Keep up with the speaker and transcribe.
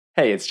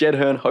Hey, it's Jed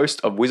Hearn,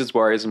 host of Wizards,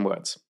 Warriors, and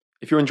Words.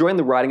 If you're enjoying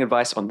the writing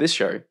advice on this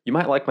show, you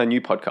might like my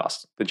new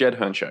podcast, The Jed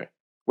Hearn Show,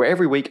 where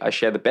every week I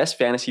share the best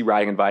fantasy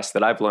writing advice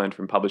that I've learned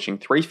from publishing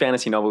 3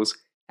 fantasy novels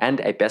and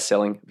a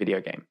best-selling video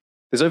game.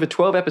 There's over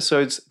 12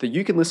 episodes that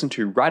you can listen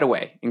to right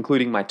away,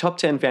 including my top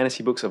 10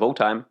 fantasy books of all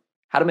time,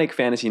 how to make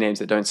fantasy names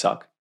that don't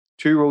suck,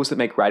 2 rules that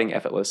make writing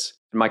effortless,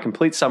 and my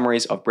complete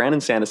summaries of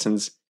Brandon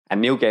Sanderson's and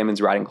Neil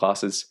Gaiman's writing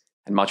classes,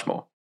 and much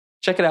more.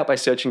 Check it out by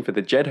searching for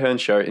The Jed Hearn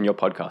Show in your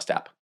podcast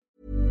app.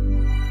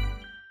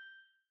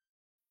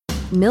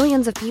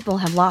 Millions of people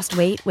have lost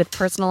weight with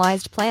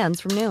personalized plans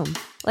from Noom.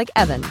 Like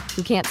Evan,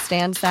 who can't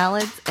stand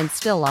salads and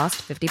still lost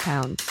 50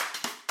 pounds.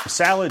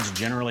 Salads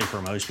generally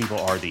for most people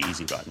are the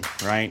easy button,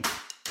 right?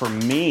 For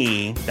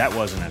me, that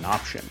wasn't an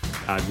option.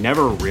 I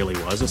never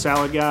really was a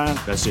salad guy.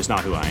 That's just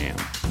not who I am.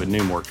 But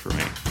Noom worked for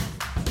me.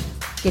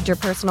 Get your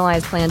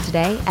personalized plan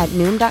today at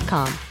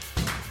Noom.com.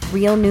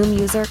 Real Noom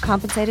user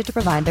compensated to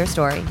provide their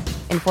story.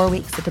 In 4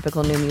 weeks, the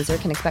typical Noom user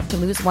can expect to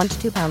lose 1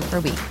 to 2 pounds per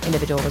week.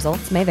 Individual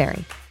results may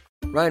vary.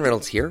 Ryan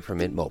Reynolds here from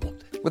Mint Mobile.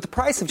 With the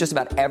price of just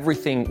about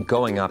everything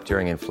going up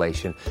during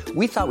inflation,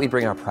 we thought we'd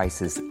bring our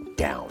prices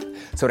down.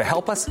 So to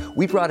help us,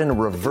 we brought in a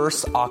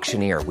reverse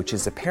auctioneer, which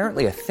is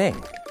apparently a thing.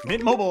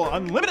 Mint Mobile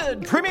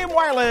Unlimited Premium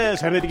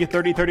Wireless. How to get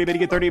 30, 30, bit to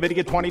get 30, bit to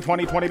get 20,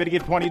 20, 20, bit to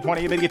get 20,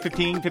 20, bit to get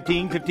 15,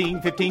 15,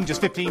 15, 15,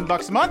 just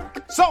 $15 a month?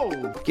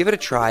 Sold! Give it a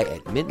try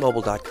at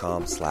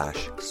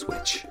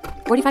mintmobile.com/switch.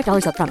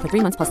 $45 up front for 3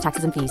 months plus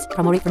taxes and fees.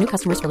 Promo rate for new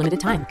customers for limited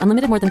time.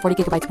 Unlimited more than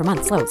 40 gigabytes per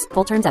month. Slows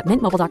full terms at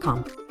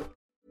mintmobile.com.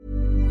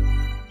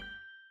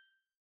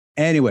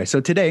 Anyway, so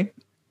today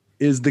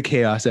is the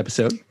Chaos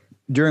episode,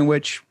 during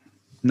which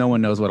no one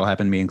knows what'll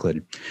happen, me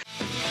included.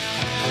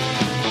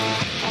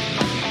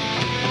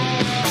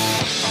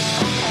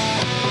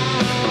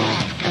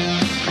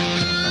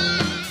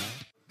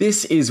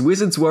 This is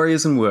Wizards,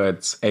 Warriors, and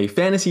Words, a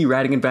fantasy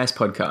writing advice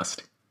podcast.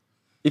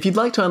 If you'd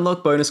like to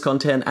unlock bonus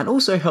content and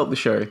also help the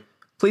show,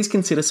 please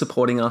consider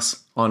supporting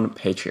us on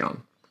Patreon.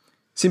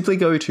 Simply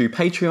go to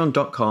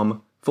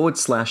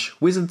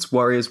patreon.com/Wizards,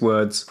 Warriors,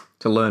 Words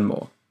to learn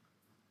more.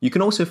 You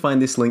can also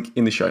find this link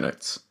in the show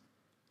notes.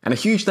 And a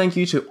huge thank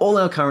you to all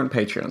our current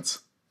patrons.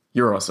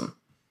 You're awesome.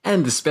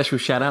 And a special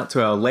shout out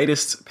to our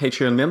latest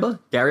Patreon member,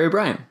 Gary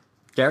O'Brien.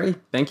 Gary,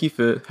 thank you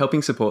for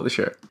helping support the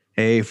show.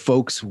 Hey,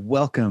 folks,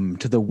 welcome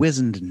to the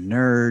Wizened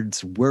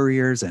Nerds,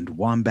 Warriors, and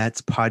Wombats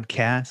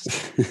podcast.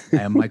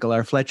 I am Michael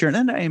R. Fletcher,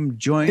 and I am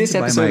joined by my co-host. This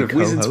episode of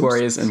Wizards,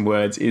 Warriors, and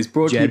Words is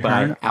brought to you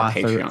by our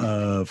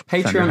Patreon.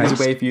 Patreon is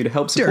a way for you to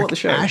help support the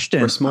show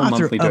for a small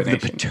monthly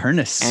donation.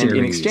 And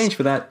in exchange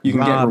for that, you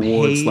can get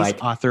rewards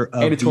like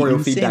editorial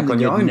feedback on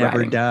your own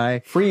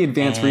writing, free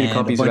advanced reader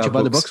copies of our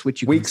books,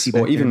 weeks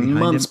or even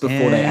months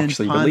before they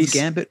actually release,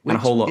 and a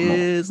whole lot more.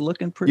 You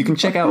can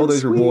check out all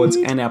those rewards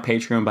and our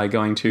Patreon by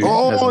going to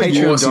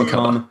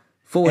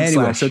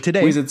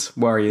patreon.com/Wizards,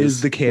 Warriors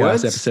is the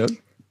Chaos episode,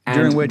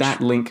 during which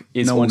that link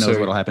is no one knows also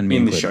what'll happen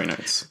in the show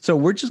notes. So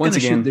we're just going to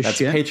shoot the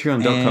shit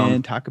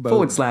patreon.com talk about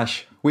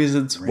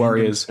 /Wizards,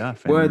 Warriors,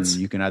 Words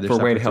you can either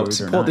for a way to help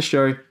support the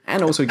show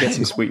and also get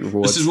some sweet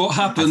rewards. This is what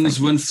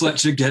happens when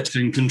Fletcher gets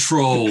in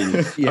control.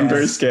 Yes. I'm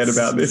very scared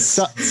about this.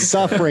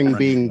 Suffering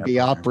being the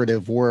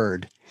operative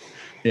word.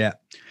 Yeah.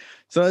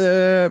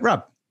 So,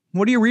 Rob,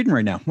 what are you reading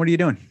right now? What are you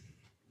doing?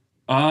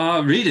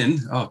 Reading.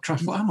 Oh,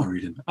 crap. What am I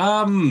reading?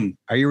 Are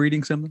you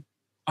reading something?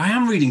 I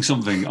am reading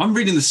something. I'm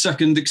reading the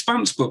second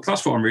Expanse book.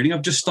 That's what I'm reading.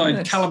 I've just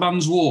started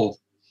Caliban's War.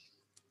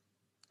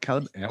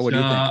 What do you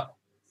think?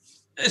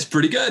 It's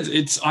pretty good.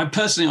 I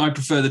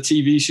prefer the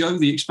TV show,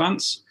 The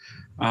Expanse.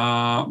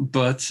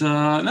 But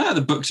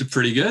the books are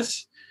pretty good.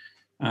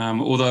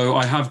 Although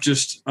I have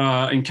just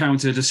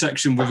encountered a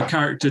section with a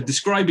character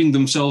describing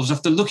themselves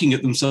after looking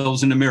at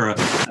themselves in a mirror,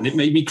 and it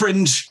made me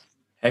cringe.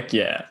 Heck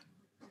yeah.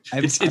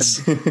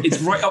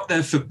 It's right up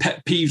there for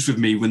pet peeves with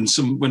me when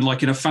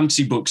like in a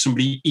fantasy book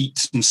somebody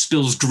eats and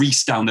spills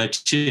grease down their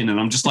chin, and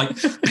I'm just like,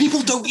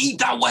 people don't eat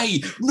that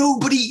way.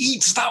 Nobody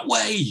eats that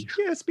way.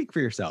 Yeah, speak for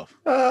yourself.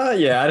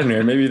 Yeah, I don't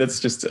know. Maybe that's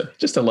just a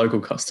local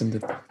custom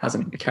that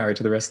hasn't carried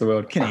to the rest of the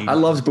world. Canadian. I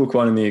loved book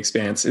 1 in The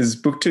Expanse. Does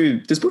book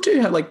 2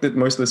 have like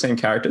most of the same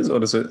characters, or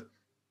does it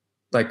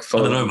like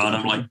follow? I don't know, man.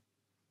 I'm like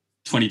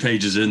 20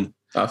 pages in.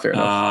 Fair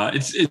enough.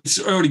 It's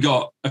already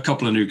got a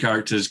couple of new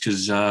characters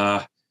because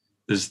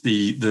there's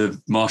the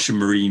Martian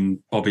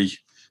Marine Bobby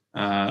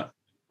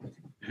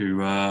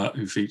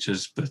who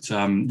features, but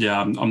I'm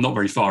not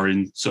very far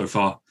in so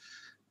far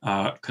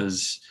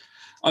because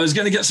I was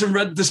going to get some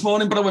read this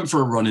morning, but I went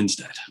for a run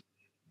instead.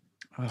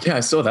 Yeah,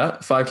 I saw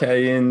that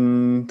 5K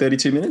in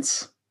 32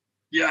 minutes.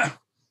 Yeah,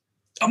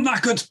 I'm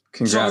not good.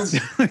 Congrats.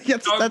 So,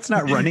 that's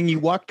not running. You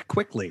walked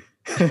quickly.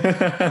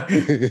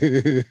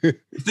 If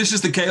this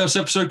is the Chaos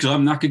episode because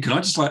I'm knackered, can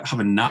I just like have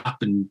a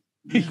nap and?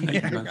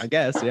 Yeah, I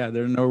guess. Yeah,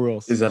 there are no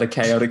rules. Is that a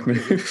chaotic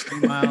move?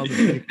 Oh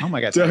my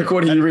God. Dirk,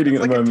 what are you reading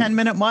at the moment? Like a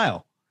 10-minute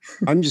mile.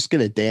 I'm just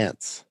going to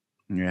dance.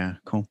 Yeah,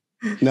 cool.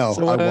 No,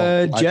 so, I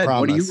won't. Jed, I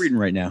what are you reading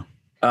right now?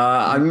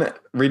 I'm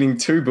reading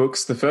 2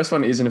 books. The first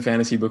one isn't a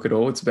fantasy book at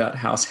all. It's about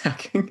house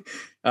hacking.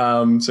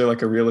 So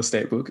like a real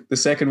estate book. The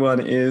second one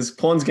is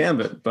Pawn's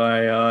Gambit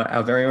by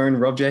our very own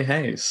Rob J.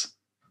 Hayes.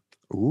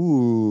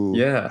 Ooh.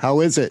 Yeah.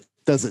 How is it?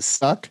 Does it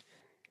suck?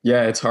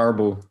 Yeah, it's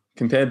horrible.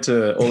 Compared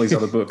to all these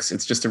other books,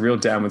 it's just a real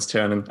downwards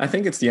turn. And I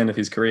think it's the end of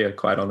his career,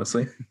 quite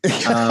honestly.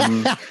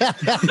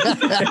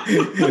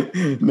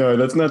 No,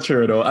 that's not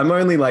true at all. I'm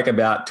only like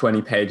about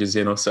 20 pages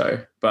in or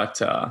so,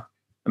 but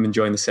I'm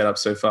enjoying the setup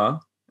so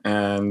far.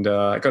 And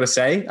I got to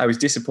say, I was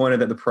disappointed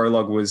that the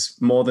prologue was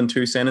more than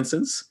 2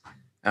 sentences.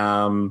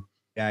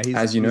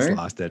 As you know, he's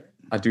lost it.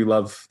 I do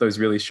love those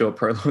really short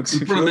prologues.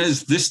 The problem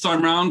is, this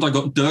time round, I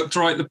got Dirk to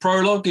write the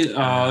prologue.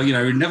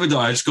 Never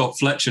Die. I just got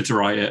Fletcher to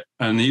write it.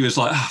 And he was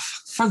like,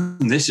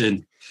 phone this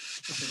in.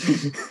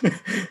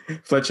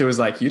 Fletcher was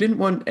like, you didn't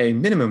want a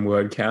minimum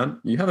word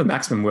count. You have a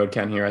maximum word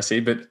count here, I see,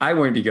 but I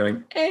won't be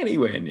going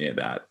anywhere near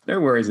that.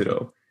 No worries at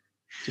all.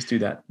 Just do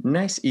that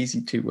nice,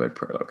 easy 2-word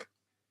prologue.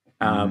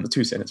 The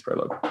 2-sentence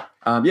prologue.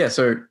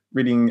 So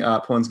reading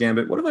Pawn's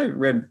Gambit. What have I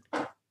read?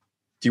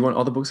 Do you want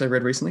other books I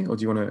read recently, or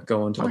do you want to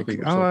go on to other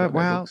people?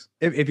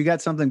 If you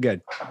got something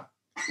good.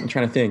 I'm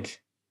trying to think.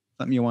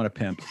 Something you want to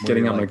pimp.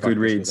 Getting up my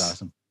Goodreads.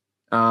 Awesome.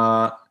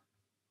 I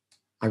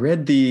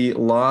read the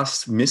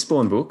last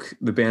Mistborn book,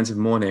 The Bands of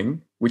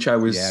Mourning, which I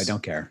was... Yeah, I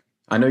don't care.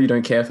 I know you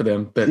don't care for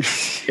them, but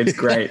it's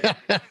great.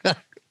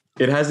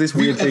 It has this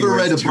weird thing. Have you ever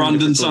read a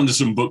Brandon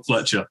Sanderson book,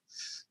 Fletcher?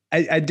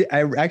 I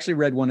actually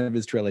read one of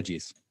his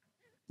trilogies.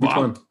 Which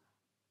one?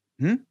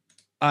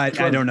 I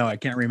don't know. I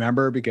can't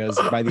remember because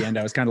by the end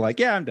I was kind of like,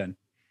 yeah, I'm done.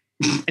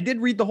 I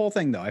did read the whole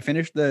thing though. I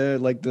finished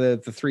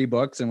the 3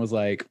 books and was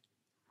like,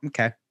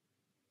 okay.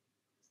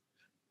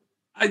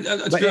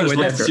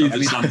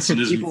 Sanderson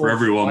isn't for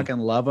everyone. Fucking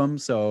love him.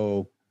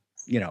 So,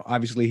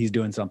 obviously he's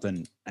doing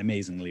something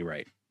amazingly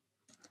right.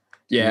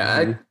 Yeah,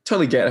 I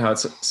totally get how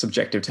it's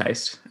subjective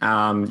taste.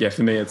 For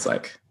me, it's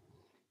like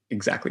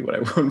exactly what I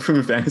want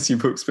from fantasy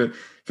books. But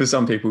for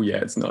some people,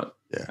 it's not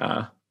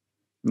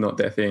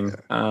their thing.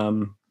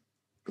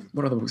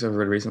 What other books have I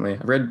read recently?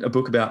 I read a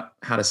book about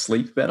how to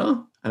sleep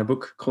better and a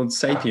book called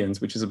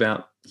Sapiens, which is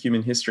about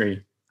human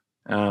history,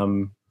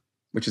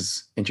 which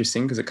is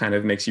interesting because it kind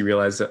of makes you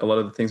realize that a lot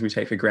of the things we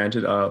take for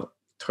granted are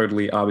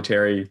totally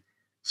arbitrary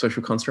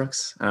social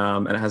constructs.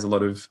 And it has a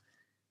lot of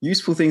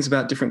useful things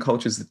about different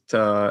cultures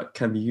that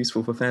can be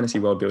useful for fantasy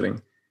world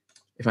building.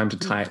 If I'm to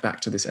tie it back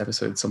to this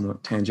episode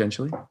somewhat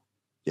tangentially.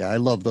 Yeah, I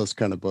love those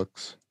kind of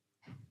books.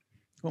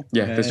 Cool.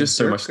 Yeah, there's just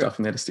so much stuff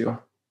in there to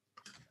steal.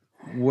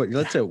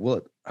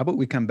 How about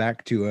we come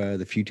back to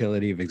the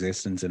futility of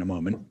existence in a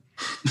moment,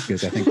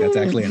 because I think that's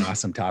actually an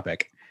awesome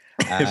topic.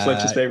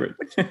 Fletcher's favorite.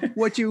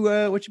 What you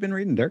been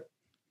reading, Dirk?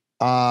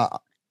 A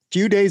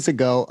few days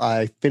ago,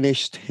 I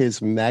finished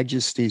His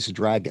Majesty's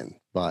Dragon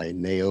by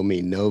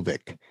Naomi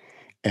Novik,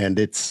 and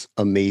it's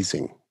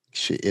amazing.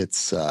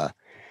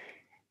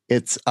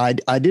 I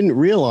didn't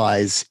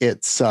realize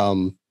it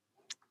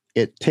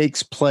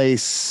takes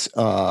place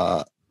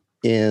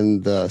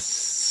in the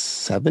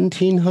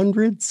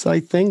 1700s, I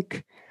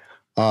think,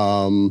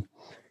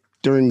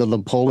 during the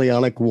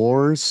Napoleonic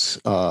Wars,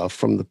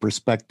 from the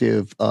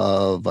perspective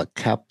of a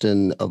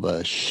captain of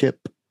a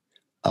ship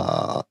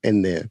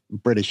in the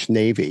British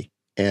Navy,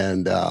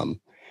 and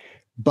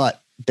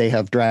but they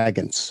have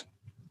dragons.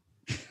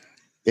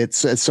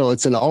 It's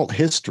an alt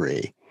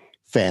history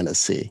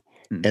fantasy,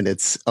 and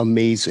it's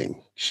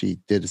amazing. She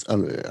did.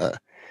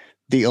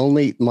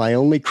 My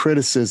only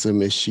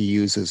criticism is she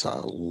uses a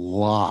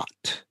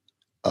lot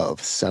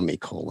of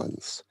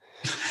semicolons.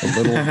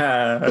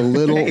 The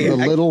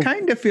little. I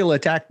kind of feel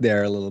attacked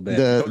there a little bit.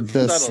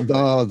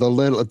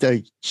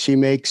 She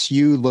makes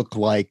you look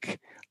like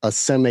a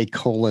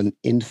semicolon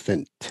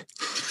infant.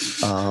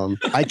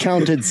 I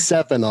counted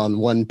 7 on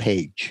one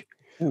page.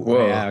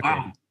 Whoa! Yeah, okay.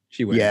 Wow.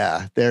 She went.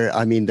 Yeah, there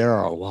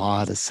are a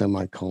lot of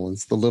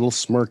semicolons. The little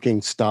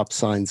smirking stop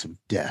signs of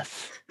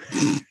death.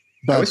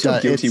 But I always feel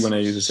guilty when I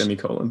use a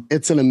semicolon.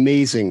 It's an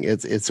amazing.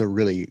 It's a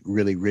really,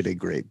 really, really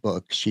great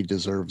book. She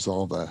deserves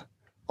all the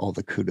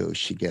kudos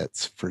she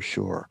gets for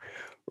sure.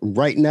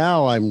 Right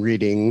now, I'm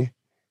reading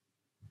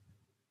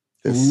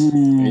this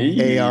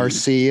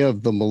ARC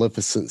of the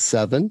Maleficent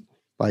 7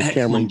 by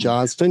Cameron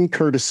Johnston,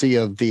 courtesy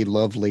of the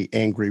lovely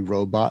Angry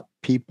Robot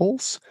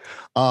Peoples.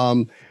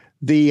 There's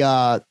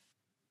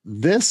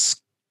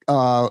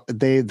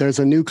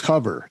a new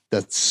cover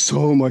that's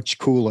so much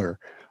cooler.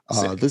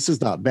 This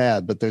is not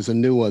bad, but there's a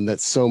new one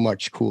that's so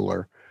much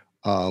cooler,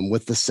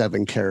 with the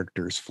 7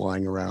 characters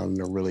flying around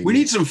in a really. We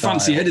need some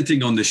fancy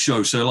editing on this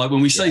show, so like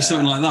when we say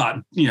something like that,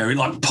 it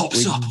like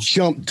pops up.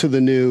 Jump to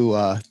the new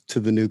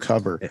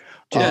cover.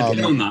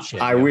 Get on that.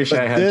 I wish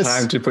I had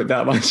time to put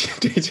that much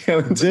detail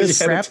into this.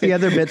 Scrap the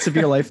other bits of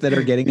your life that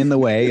are getting in the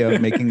way of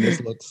making this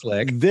look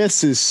slick.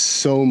 This is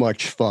so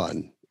much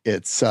fun.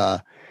 It's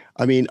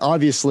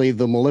obviously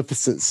the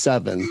Maleficent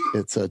 7,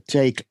 it's a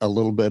take a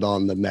little bit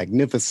on the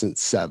Magnificent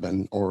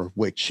 7,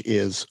 which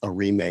is a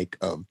remake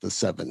of the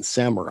 7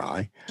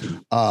 Samurai.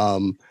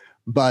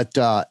 But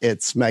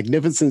it's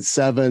Magnificent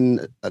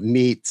 7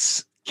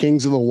 meets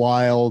Kings of the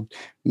Wild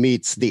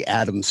meets the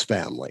Addams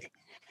Family.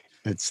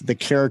 The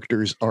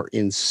characters are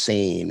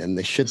insane, and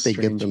the shit they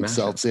get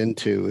themselves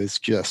into is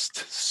just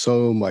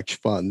so much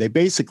fun. They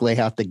basically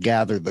have to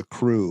gather the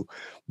crew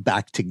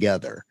back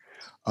together.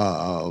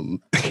 And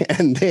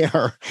they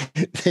are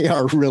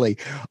really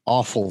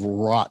awful,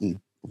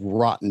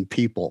 rotten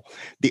people.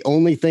 The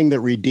only thing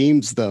that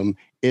redeems them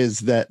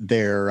is that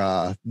they're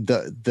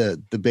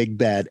the big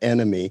bad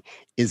enemy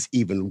is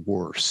even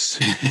worse.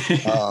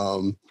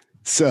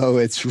 So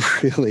it's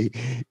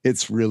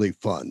really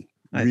fun.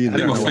 Really, I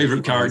think my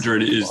favorite character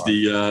in it is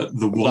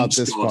the once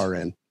this god. far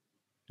in.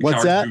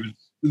 What's that?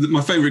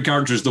 My favorite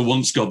character is the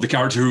once god, the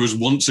character who was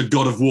once a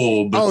god of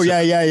war. But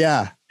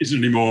yeah.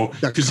 Isn't anymore.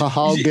 The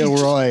Cahal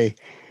Gilroy.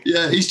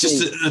 He's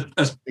just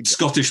a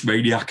Scottish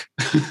maniac.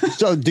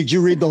 So, did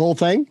you read the whole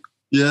thing?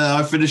 Yeah,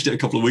 I finished it a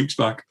couple of weeks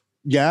back.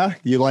 Yeah,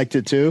 you liked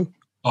it too?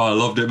 Oh, I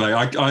loved it, mate.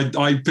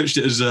 I pitched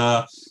it as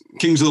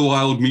Kings of the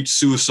Wild meets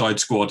Suicide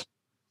Squad.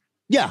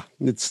 Yeah,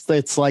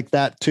 it's like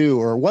that too.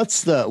 Or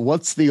what's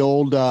the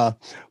old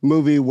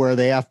movie where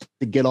they have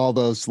to get all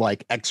those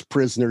like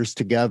ex-prisoners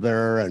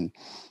together and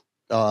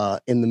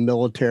in the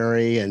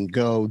military and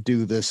go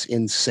do this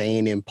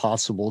insane,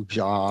 impossible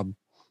job?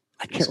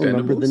 I can't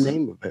remember the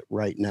name of it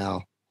right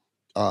now.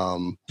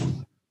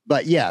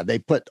 But yeah, they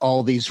put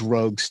all these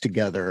rogues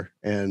together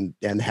and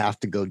have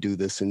to go do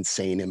this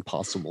insane,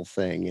 impossible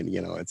thing. And,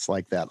 it's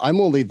like that. I'm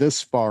only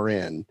this far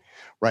in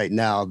right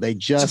now. They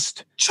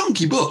just... It's a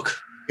chunky book.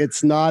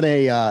 It's not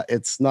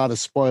a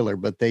spoiler,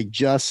 but they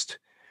just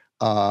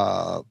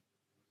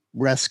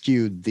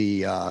rescued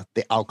the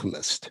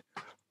alchemist,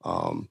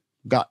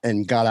 got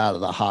out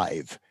of the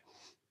hive,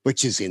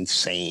 which is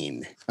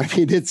insane. I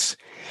mean, it's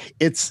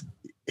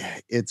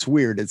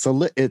weird. It's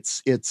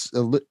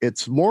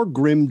more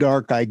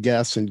grimdark, I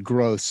guess, and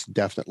gross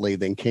definitely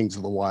than Kings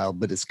of the Wild,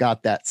 but it's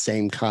got that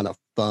same kind of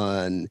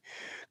fun,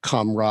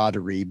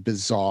 camaraderie,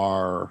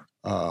 bizarre.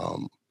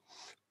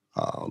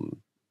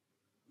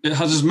 It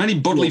has as many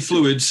bodily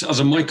fluids as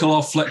a Michael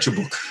R. Fletcher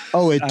book.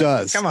 Oh, it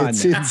does. Come on,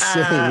 it's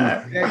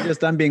insane.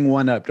 I'm being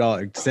one-upped.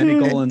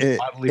 Semicolons,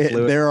 bodily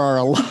fluid. There are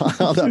a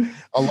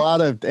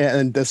lot of,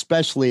 and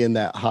especially in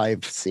that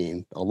hive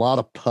scene, a lot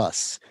of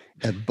pus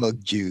and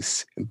bug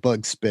juice and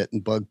bug spit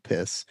and bug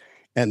piss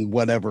and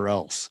whatever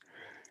else.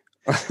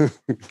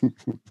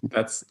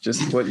 That's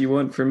just what you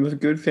want from a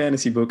good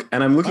fantasy book.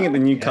 And I'm looking at the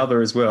new cover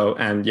as well,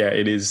 and yeah,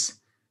 it is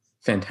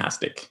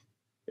fantastic.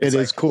 It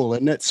is cool,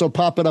 isn't it? So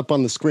pop it up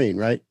on the screen,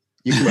 right?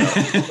 You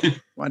can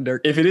wonder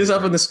if it is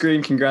up on the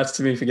screen. Congrats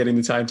to me for getting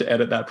the time to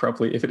edit that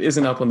properly. If it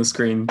isn't up on the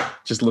screen,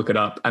 just look it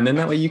up, and then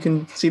that way you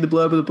can see the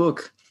blurb of the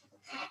book.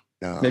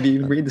 Maybe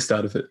even read the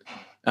start of it.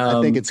 I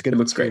think it's going to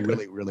look great,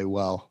 really, really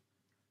well.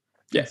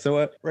 Yeah.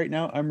 So right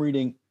now I'm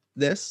reading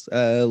this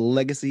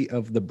Legacy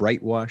of the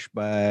Brightwash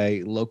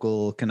by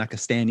local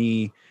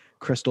Kanakastani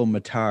Crystal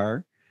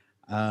Matar.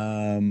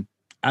 I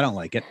don't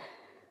like it.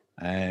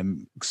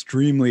 I'm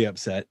extremely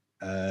upset.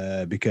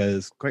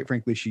 Because quite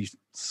frankly, she's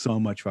so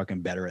much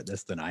fucking better at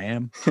this than I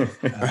am.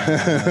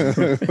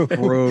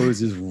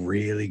 Prose is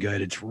really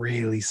good. It's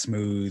really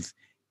smooth.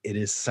 It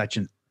is such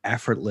an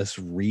effortless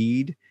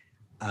read.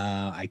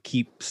 I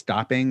keep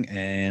stopping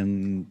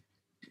and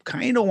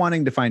kind of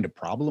wanting to find a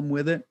problem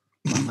with it.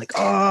 I'm like,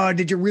 oh,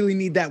 did you really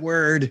need that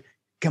word?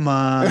 Come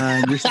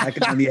on, you're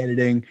second on the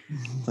editing.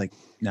 It's like,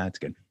 no, it's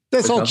good.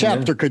 This whole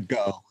chapter could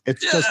go.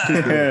 It's just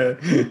too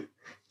good.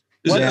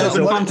 Is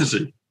it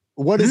fantasy?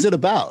 What is it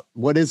about?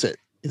 What is it?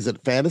 Is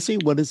it fantasy?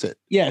 What is it?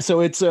 Yeah,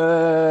 so it's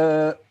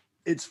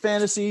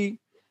fantasy.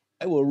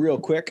 I will real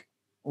quick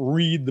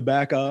read the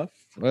back off.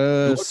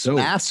 So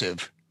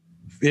massive.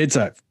 It's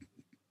a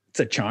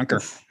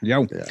chonker.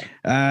 Yo.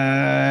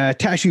 Yeah.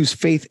 Tashu's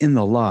faith in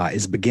the law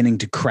is beginning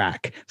to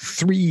crack.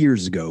 3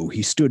 years ago,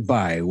 he stood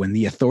by when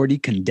the authority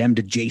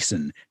condemned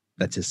Jason,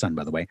 that's his son,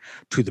 by the way,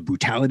 to the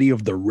brutality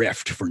of the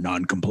Rift for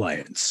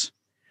non-compliance.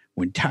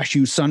 When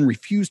Tashu's son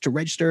refused to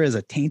register as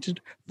a tainted,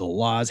 the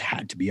laws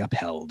had to be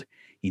upheld.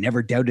 He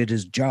never doubted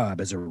his job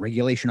as a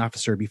regulation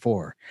officer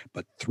before,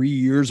 but 3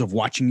 years of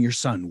watching your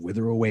son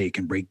wither away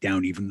can break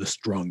down even the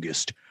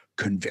strongest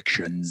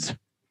convictions.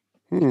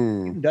 I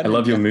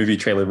love your movie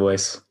trailer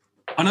voice.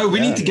 I know we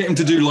need to get him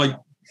to do like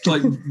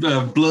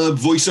blurb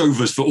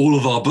voiceovers for all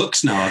of our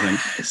books now. I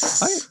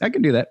think I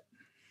can do that.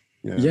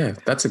 Yeah,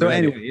 that's a so great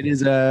anyway, idea. it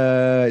is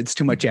it's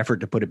too much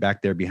effort to put it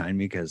back there behind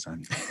me because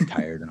I'm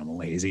tired and I'm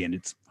lazy and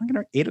it's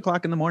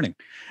 8:00 in the morning.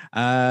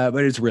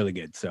 But it's really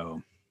good, so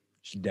you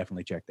should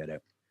definitely check that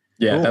out.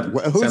 Yeah,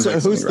 who's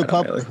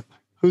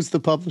the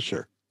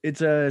publisher? It's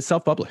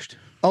self-published.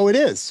 Oh, it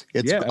is.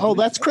 It's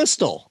that's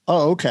Crystal.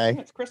 Oh, okay.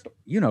 Yeah, it's Crystal.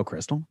 You know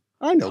Crystal.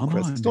 I know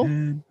Crystal.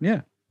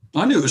 Yeah.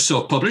 I knew it was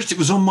self-published. It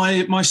was on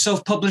my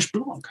self-published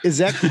blog. Is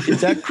that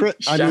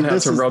Shout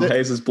out to Rob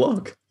Hayes'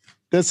 blog.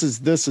 This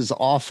is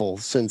awful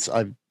since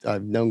I've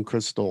known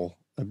Crystal.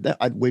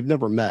 We've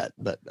never met,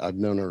 but I've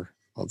known her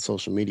on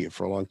social media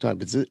for a long time.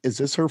 Is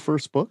this her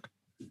first book?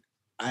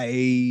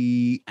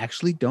 I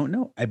actually don't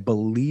know. I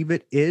believe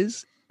it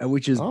is,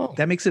 which is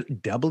that makes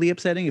it doubly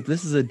upsetting if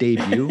this is a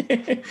debut.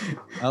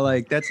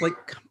 That's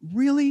like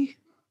really.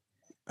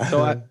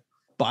 So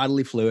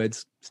bodily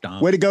fluids,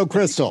 stomped. Way to go,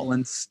 Crystal.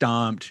 And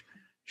stomped.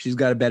 She's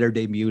got a better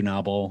debut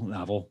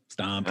novel,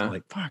 stomped.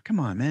 Like, fuck, come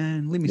on,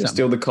 man. Leave me You're something.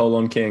 still the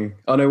colon king.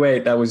 Oh, no,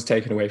 wait. That was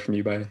taken away from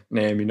you by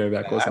Naomi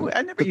Novak, wasn't it?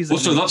 I never used it.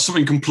 Also, that's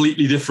something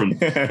completely different.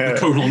 The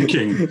colon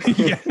king.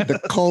 The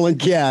colon,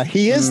 yeah,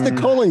 he is the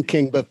colon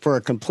king, but for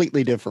a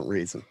completely different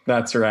reason.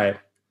 That's right.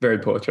 Very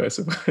poor choice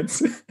of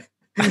words.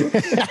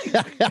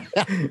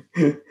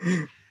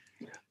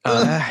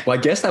 Well, I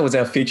guess that was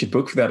our featured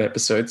book for that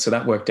episode, so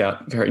that worked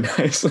out very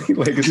nicely.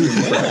 Legacy.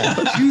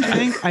 Do you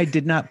think I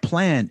did not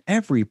plan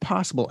every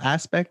possible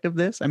aspect of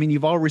this? I mean,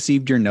 you've all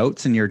received your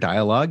notes and your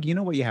dialogue. You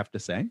know what you have to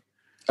say.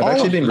 I've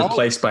actually been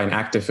replaced by an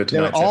actor for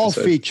tonight's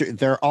episode.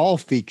 They're all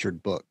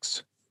featured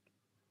books.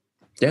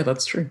 Yeah,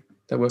 that's true.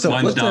 That works. So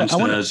mine's let's,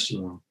 downstairs.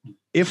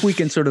 If we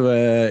can sort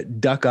of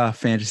duck off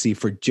fantasy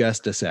for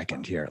just a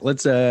second here,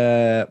 let's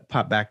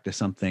pop back to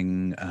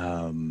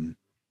something.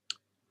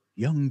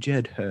 Young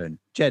Jed Hearn.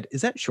 Jed,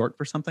 is that short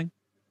for something?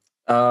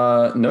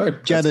 No.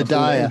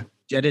 Jedediah.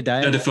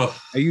 Jedediah.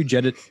 Are you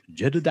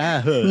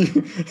Jedediah Hearn?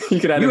 You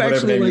could add you whatever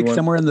actually name you want.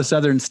 somewhere in the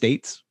southern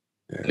states?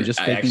 Yeah.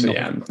 Just I faking actually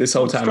am. This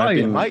whole time I've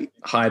been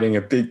hiding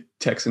a big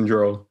Texan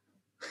drawl.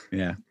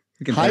 Yeah.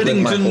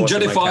 Hidington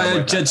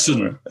Jedifier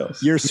Jedson.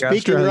 You're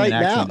speaking right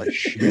now.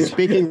 You're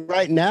speaking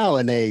right now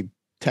in a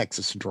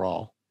Texas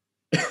drawl.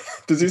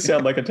 Does he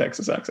sound like a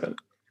Texas accent?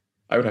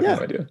 I would have no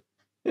idea.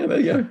 Yeah, there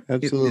you go.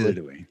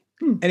 Absolutely.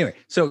 Anyway,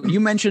 so you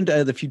mentioned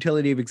the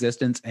futility of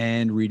existence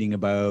and reading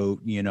about,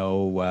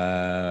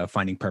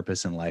 finding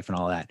purpose in life and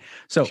all that.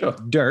 So, Sure.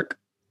 Dirk,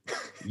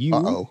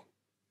 you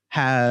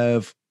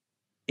have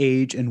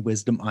age and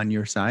wisdom on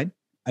your side.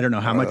 I don't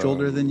know how much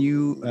older than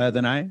you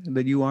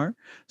are.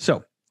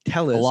 So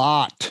tell us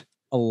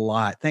a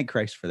lot. Thank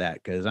Christ for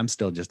that, because I'm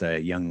still just a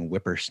young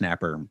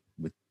whippersnapper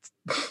with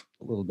a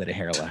little bit of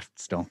hair left.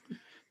 Still,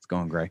 it's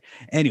going gray.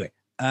 Anyway,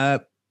 how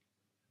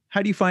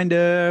do you find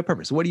a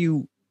purpose? What do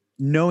you?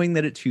 Knowing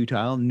that it's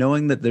futile,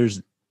 knowing that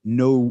there's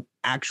no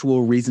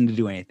actual reason to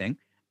do anything,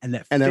 and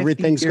that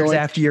everything's years going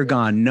after you're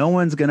gone, no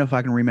one's gonna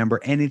fucking remember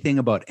anything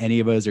about any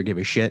of us or give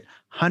a shit.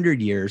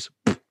 100 years,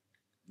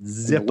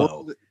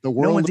 zippo.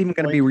 No one's even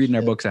gonna be reading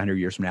our books 100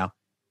 years from now.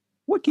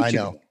 What keeps you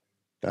going?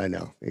 I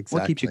know exactly.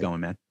 What keeps you going,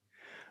 man?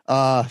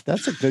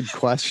 That's a good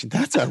question.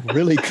 That's a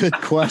really good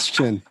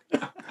question.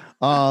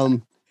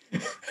 I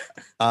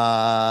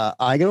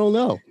don't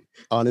know,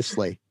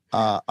 honestly.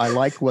 I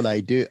like what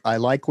I do.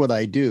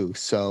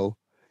 So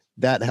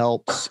that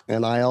helps.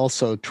 And I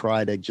also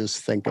try to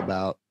just think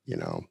about,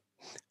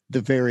 the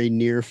very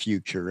near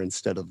future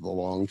instead of the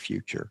long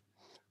future.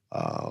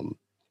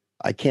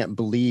 I can't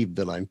believe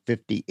that I'm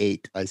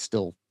 58. I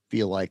still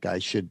feel like I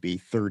should be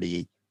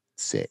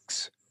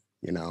 36.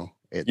 You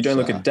don't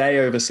look a day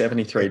over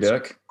 73,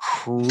 Dirk.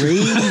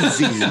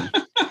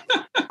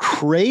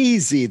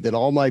 Crazy that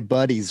all my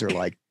buddies are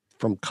like,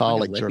 from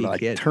college are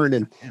like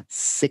turning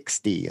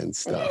 60 and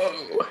stuff.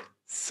 Whoa.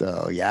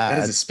 So yeah,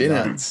 that is a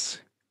spin.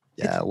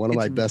 Yeah, one of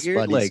my best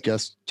buddies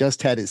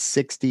just had his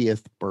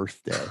 60th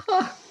birthday.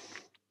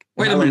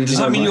 Wait a minute, does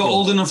that mean you're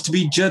old enough to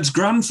be Jed's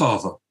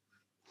grandfather?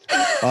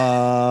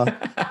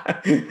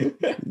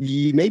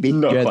 Maybe.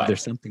 Jed,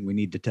 there's something we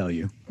need to tell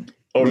you.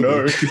 Oh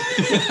no.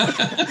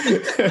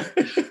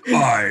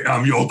 I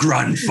am your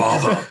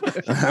grandfather.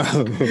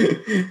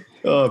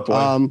 Oh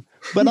boy.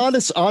 But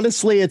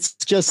honestly, it's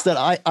just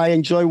that I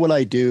enjoy what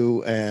I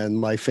do, and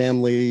my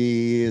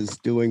family is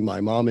doing.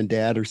 My mom and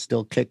dad are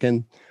still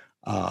kicking.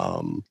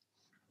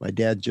 My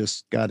dad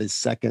just got his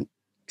second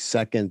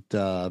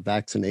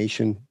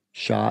vaccination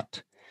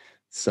shot,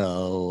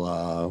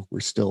 so we're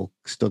still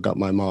got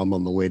my mom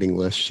on the waiting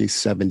list. She's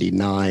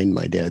 79.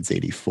 My dad's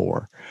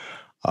 84.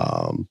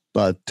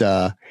 But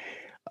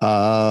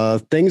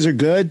things are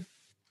good.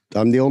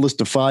 I'm the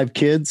oldest of 5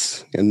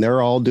 kids, and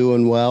they're all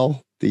doing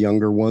well. The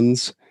younger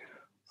ones.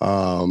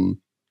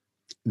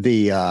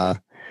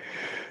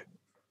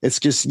 It's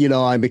just,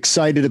 I'm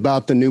excited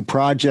about the new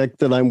project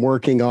that I'm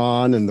working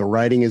on, and the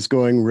writing is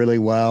going really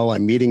well.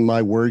 I'm meeting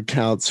my word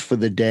counts for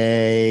the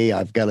day.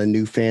 I've got a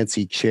new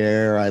fancy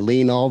chair. I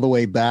lean all the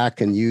way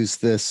back and use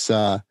this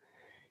laps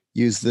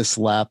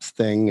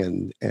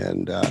thing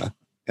and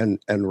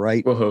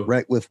write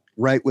with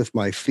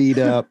my feet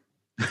up.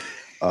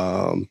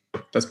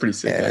 That's pretty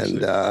sick.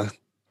 And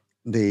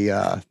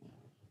the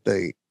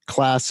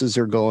classes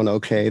are going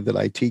okay that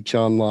I teach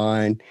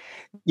online.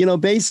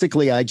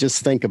 Basically I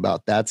just think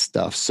about that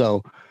stuff.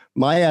 So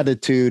my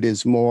attitude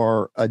is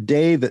more a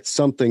day that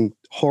something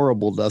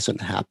horrible doesn't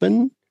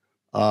happen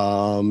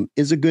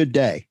is a good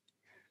day.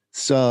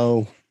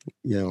 So,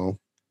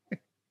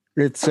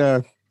 it's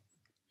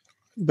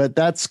but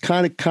that's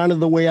kind of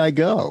the way I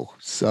go.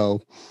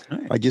 So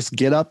I just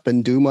get up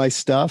and do my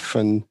stuff,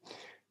 and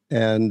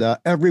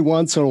every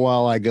once in a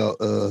while I go,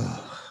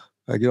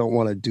 I don't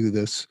want to do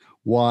this.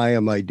 Why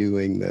am I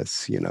doing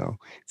this?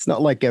 It's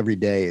not like every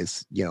day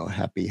is,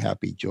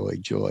 happy,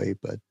 joy.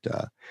 But,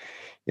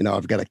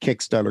 I've got a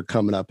Kickstarter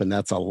coming up, and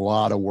that's a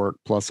lot of work.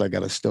 Plus I got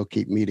to still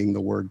keep meeting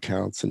the word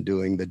counts and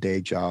doing the day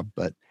job.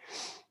 But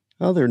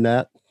other than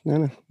that,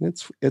 no,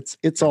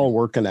 it's all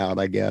working out,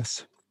 I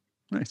guess.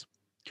 Nice.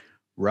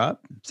 Rob,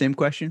 same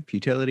question.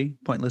 Futility,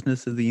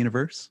 pointlessness of the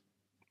universe.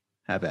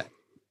 Have at.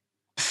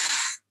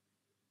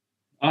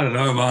 I don't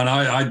know, man.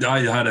 I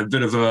had a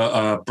bit of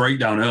a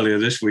breakdown earlier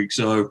this week,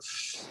 so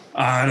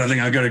I don't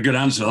think I got a good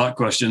answer to that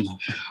question.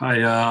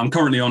 I'm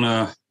currently on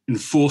a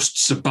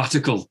enforced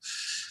sabbatical,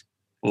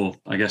 or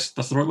I guess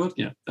that's the right word.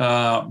 Yeah.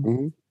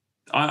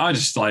 I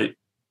just like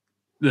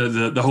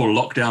the whole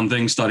lockdown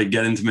thing started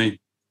getting to me,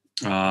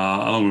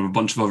 along with a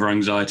bunch of other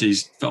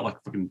anxieties. Felt like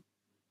a fucking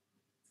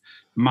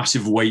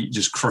massive weight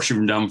just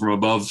crushing down from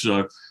above.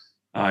 So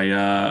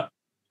I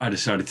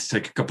decided to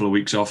take a couple of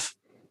weeks off.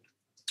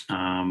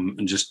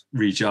 And just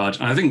recharge.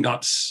 And I think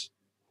that's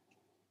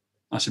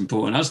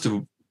important as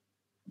to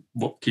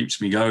what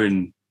keeps me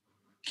going,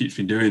 keeps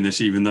me doing this,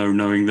 even though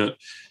knowing that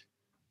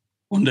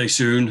one day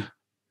soon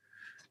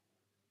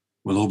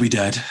we'll all be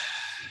dead.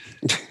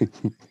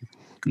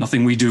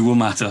 Nothing we do will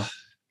matter.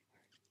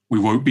 We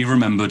won't be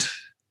remembered,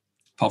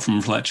 apart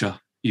from Fletcher.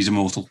 He's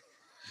immortal.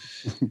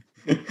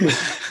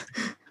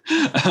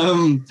 I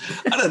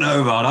don't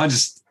know, man.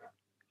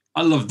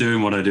 I love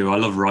doing what I do. I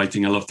love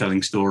writing. I love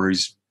telling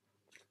stories.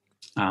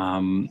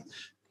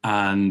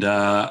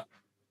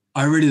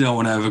 I really don't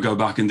want to ever go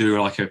back and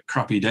do like a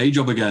crappy day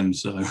job again.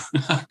 So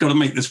I've got to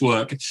make this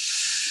work.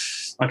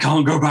 I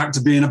can't go back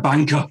to being a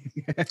banker.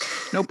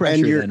 No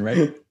pressure then,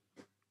 right?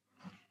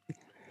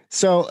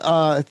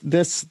 So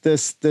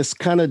this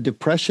kind of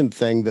depression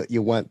thing that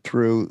you went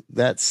through,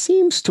 that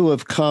seems to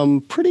have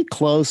come pretty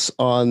close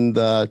on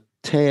the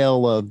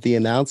tail of the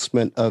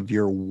announcement of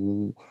your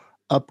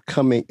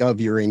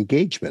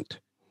engagement.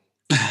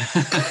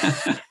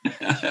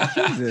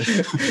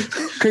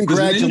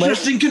 Congratulations!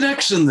 Interesting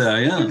connection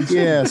there, yeah.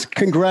 Yes,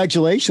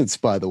 congratulations,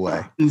 by the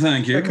way.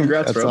 Thank you. Yeah,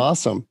 congrats, that's bro.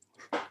 Awesome.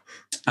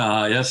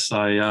 Yes,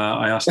 I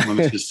asked my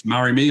missus to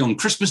marry me on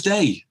Christmas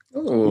Day.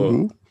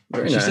 Oh,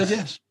 very nice. She said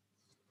yes.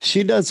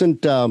 She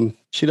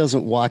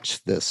doesn't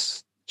watch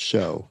this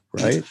show,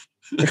 right?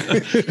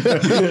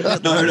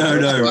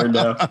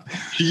 No.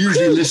 She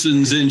usually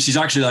listens in. She's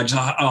actually like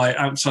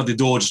outside the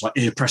door, just like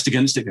ear pressed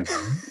against it.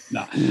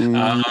 Nah.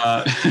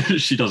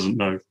 She doesn't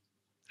know.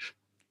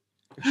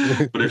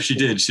 But if she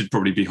did, she'd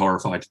probably be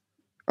horrified.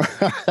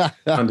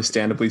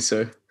 Understandably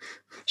so.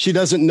 She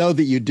doesn't know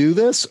that you do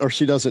this, or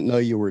she doesn't know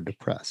you were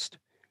depressed?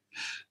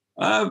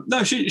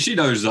 No, she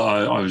knows that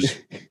I was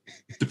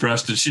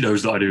depressed, and she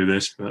knows that I do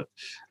this. But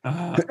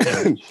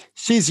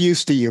she's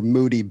used to your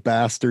moody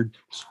bastard.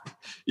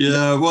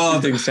 Yeah,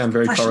 well, things sound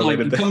very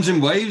correlated. It comes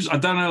in waves. I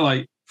don't know,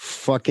 like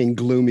fucking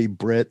gloomy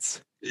Brits.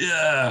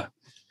 Yeah,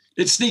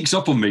 it sneaks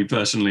up on me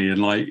personally,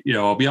 and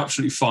I'll be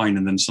absolutely fine,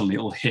 and then suddenly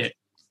it'll hit,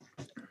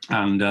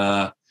 and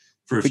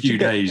for a few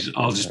days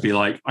I'll just be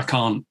like, I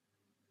can't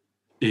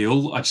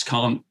deal. I just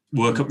can't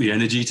work up the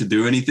energy to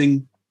do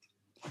anything.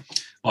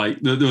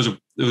 Like there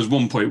was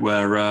one point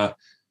where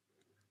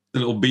the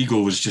little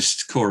beagle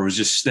Cora was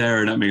just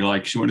staring at me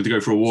like she wanted to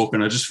go for a walk,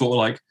 and I just thought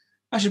like,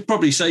 I should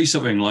probably say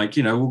something like,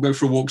 we'll go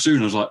for a walk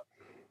soon. I was like,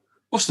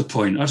 what's the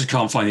point? I just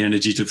can't find the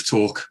energy to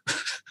talk.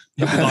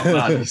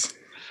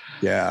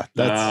 Yeah.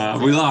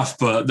 We laughed,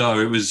 but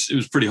no, it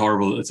was pretty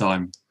horrible at the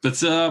time. But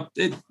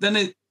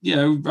then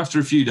after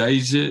a few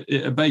days,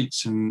 it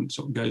abates and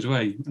sort of goes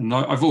away. And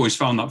I've always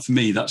found that for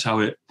me, that's how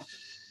it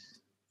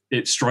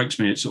strikes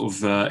me. It sort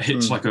of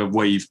hits like a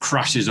wave,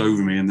 crashes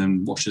over me, and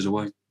then washes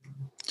away. Do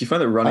you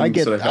find that running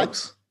sort of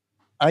helps?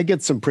 I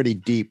get some pretty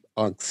deep,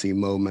 anxiety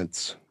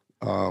moments.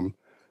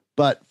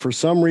 But for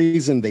some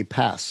reason they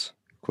pass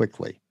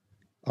quickly,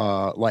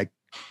 like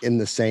in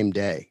the same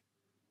day,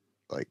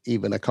 like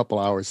even a couple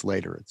hours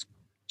later, it's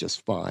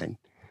just fine.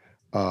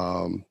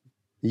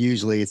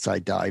 Usually I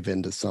dive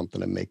into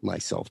something and make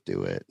myself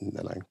do it. And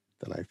then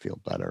I feel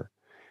better.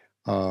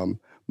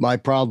 My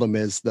problem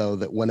is though,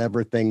 that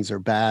whenever things are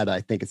bad,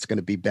 I think it's going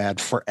to be bad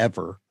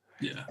forever.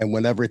 Yeah. And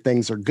whenever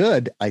things are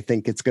good, I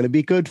think it's going to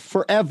be good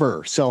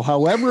forever. So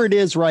however it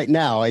is right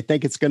now, I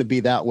think it's going to be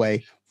that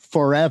way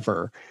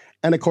forever.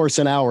 And of course,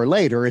 an hour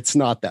later, it's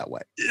not that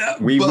way. Yeah,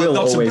 we will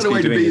always be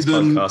doing this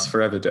podcast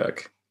forever,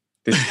 Dirk.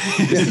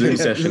 This Zoom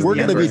session. We're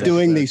going to be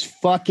doing these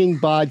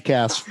fucking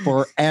podcasts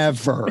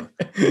forever.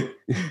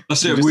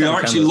 That's it. We are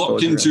actually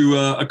locked into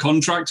a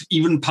contract.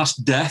 Even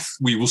past death,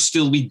 we will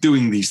still be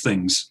doing these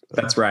things.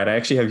 That's right. I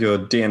actually have your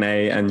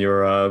DNA and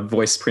your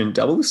voice print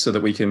doubles so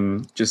that we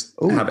can just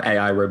have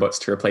AI robots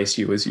to replace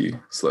you as you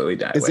slowly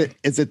die away.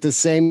 Is it the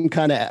same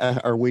kind of,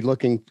 are we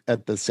looking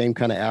at the same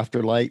kind of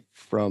afterlife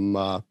from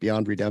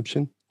Beyond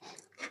Redemption?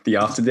 The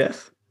after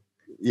death?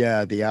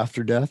 Yeah, the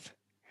after death.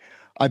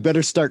 I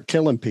better start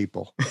killing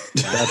people.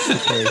 That's the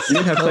case.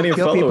 You have plenty of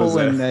followers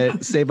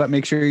and save up.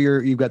 Make sure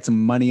you've got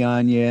some money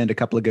on you and a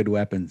couple of good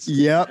weapons.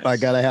 Yep, I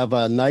got to have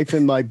a knife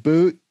in my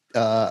boot,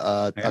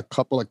 a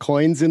couple of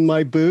coins in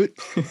my boot,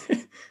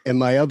 in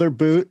my other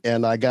boot,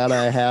 and I got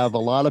to have a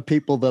lot of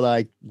people that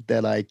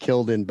I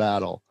killed in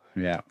battle.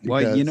 Yeah.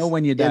 Well, you know,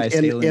 when you die,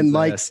 in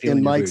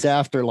Mike's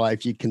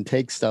afterlife, you can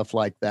take stuff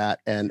like that,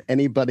 and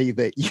anybody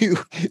that you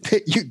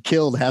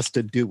killed has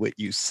to do what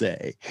you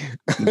say.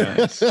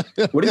 Nice.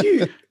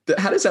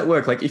 How does that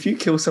work? Like, if you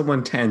kill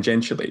someone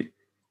tangentially,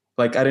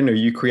 like, I don't know,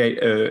 you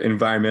create an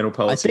environmental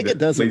policy I think it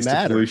doesn't leads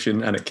matter. to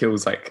pollution and it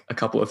kills like a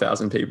couple of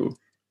thousand people.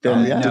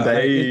 Then do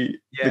they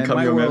in become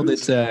my your world,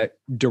 members? it's a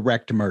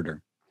direct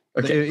murder.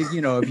 Okay.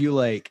 You know, if you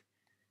like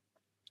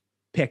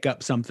pick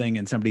up something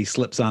and somebody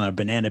slips on a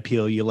banana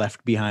peel you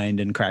left behind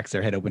and cracks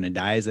their head open and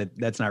dies, that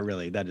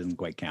doesn't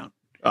quite count.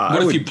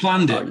 What if you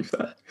planned it?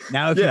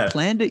 Now, if you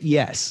planned it,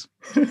 yes.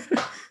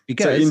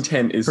 Because so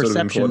intent is perception sort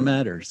of important.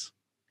 matters.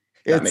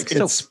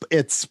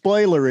 It's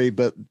spoilery,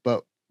 but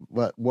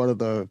one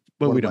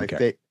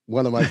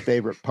of my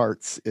favorite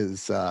parts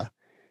is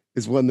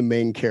when the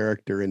main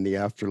character in the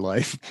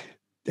afterlife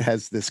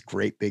has this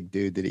great big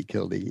dude that he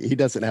killed. He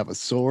doesn't have a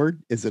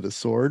sword. Is it a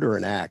sword or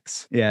an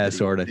axe? Yeah, a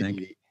sword, I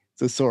think.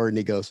 It's a sword, and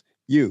he goes,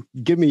 "You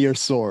give me your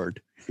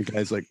sword." The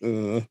guy's like,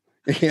 he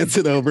hands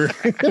it over.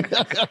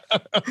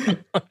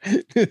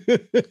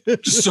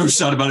 Just so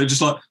sad about it,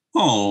 just like,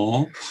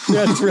 oh,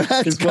 that's right.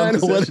 That's kind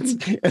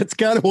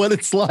of what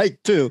it's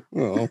like too.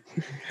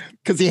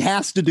 Because he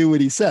has to do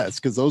what he says,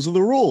 because those are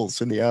the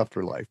rules in the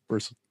afterlife.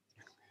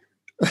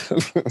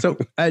 So,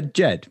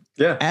 Jed,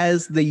 yeah,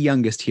 as the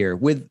youngest here,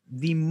 with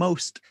the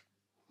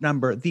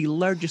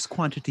largest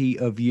quantity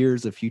of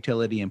years of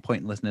futility and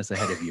pointlessness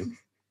ahead of you,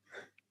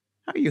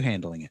 how are you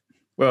handling it?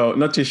 Well,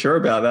 not too sure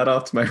about that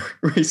after my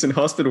recent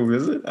hospital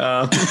visit.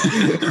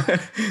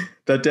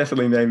 That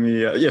definitely made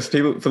me,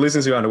 for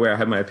listeners who aren't aware, I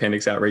had my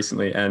appendix out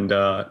recently, and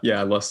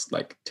I lost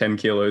like 10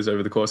 kilos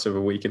over the course of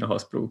a week in a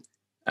hospital.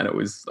 And it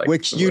was like,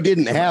 which you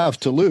didn't have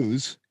to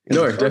lose.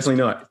 No, definitely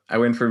not. I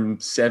went from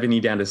 70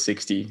 down to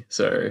 60.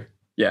 So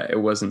yeah, it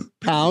wasn't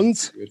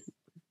pounds.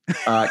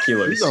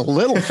 Kilos. He's a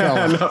little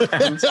fella.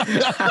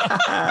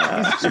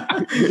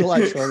 He's a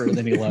lot shorter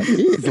than he looks.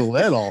 He's a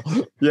little.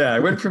 Yeah, I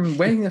went from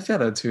weighing a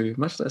feather to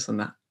much less than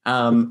that.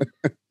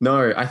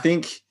 No, I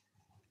think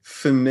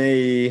for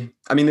me,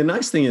 I mean, the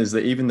nice thing is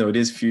that even though it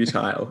is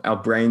futile, our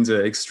brains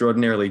are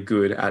extraordinarily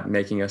good at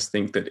making us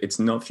think that it's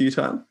not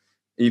futile,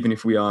 even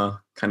if we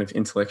are kind of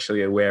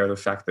intellectually aware of the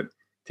fact that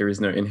there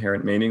is no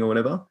inherent meaning or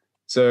whatever.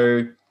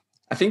 So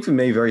I think for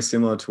me, very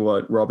similar to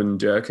what Rob and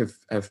Dirk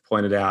have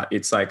pointed out,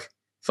 it's like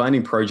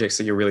finding projects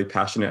that you're really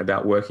passionate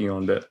about working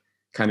on that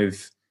kind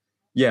of,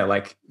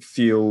 like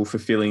feel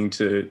fulfilling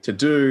to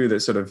do, that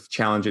sort of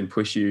challenge and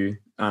push you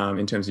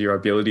in terms of your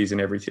abilities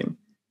and everything.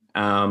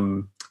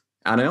 And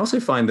I also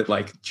find that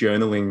like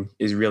journaling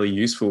is really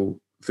useful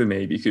for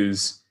me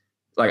because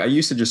like I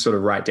used to just sort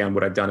of write down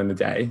what I'd done in the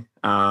day.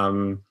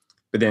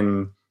 But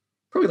then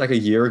probably like a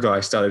year ago, I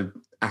started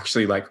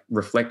actually like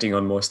reflecting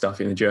on more stuff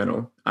in the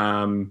journal.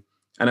 And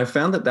I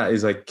found that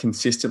is like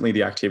consistently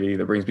the activity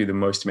that brings me the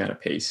most amount of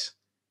peace.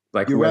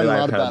 Like you write a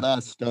lot about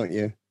us, don't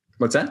you?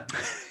 What's that?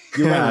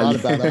 You write a lot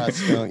about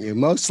us, don't you?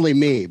 Mostly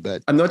me,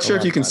 but I'm not sure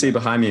if you can see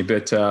behind me,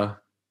 but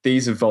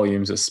these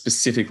volumes are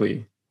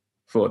specifically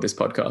for this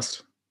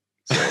podcast.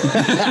 So,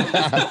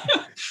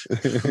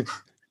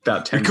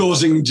 about 10. You're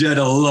causing Jed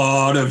a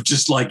lot of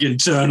just like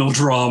internal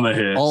drama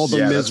here. All the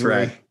misery. That's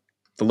right.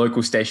 The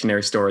local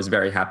stationery store is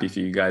very happy for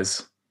you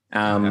guys.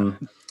 I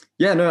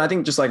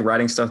think just like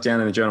writing stuff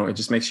down in a journal, it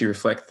just makes you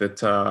reflect that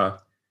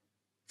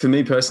for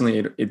me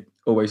personally, it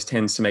always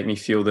tends to make me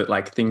feel that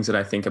like things that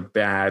I think are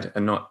bad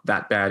are not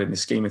that bad in the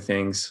scheme of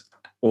things,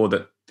 or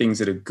that things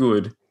that are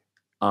good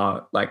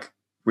are like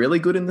really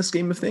good in the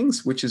scheme of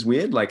things, which is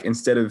weird. Like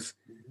instead of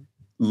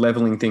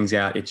leveling things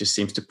out, it just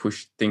seems to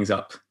push things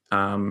up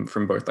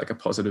from both like a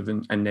positive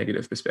and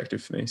negative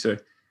perspective for me. So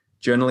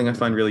journaling I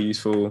find really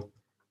useful.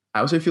 I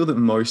also feel that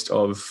most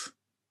of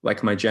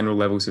like my general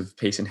levels of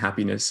peace and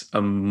happiness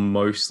are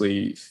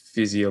mostly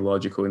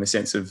physiological in the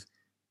sense of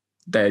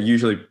they're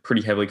usually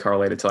pretty heavily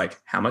correlated to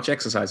like how much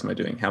exercise am I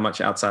doing? How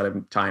much outside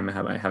of time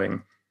am I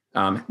having?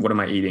 What am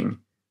I eating?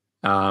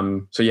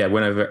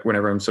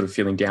 Whenever I'm sort of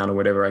feeling down or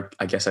whatever,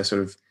 I guess I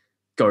sort of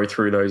go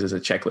through those as a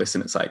checklist,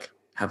 and it's like,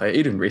 have I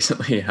eaten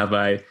recently? Have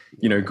I,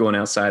 gone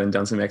outside and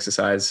done some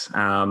exercise?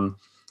 Have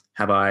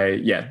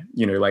I,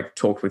 like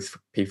talked with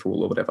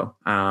people or whatever?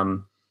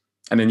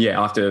 And then,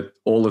 after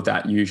all of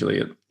that,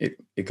 usually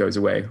it goes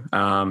away.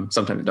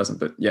 Sometimes it doesn't,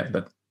 but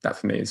that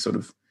for me is sort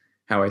of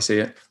how I see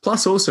it.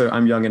 Plus also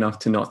I'm young enough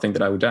to not think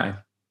that I will die.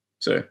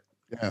 So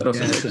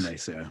that's a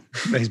nice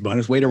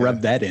bonus way to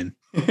rub that in.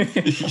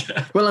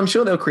 Well, I'm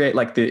sure they'll create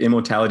like the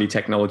immortality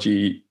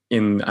technology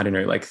in, I don't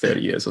know, like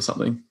 30 years or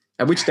something.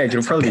 At which stage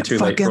it'll probably be too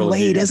late. Fucking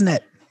late, isn't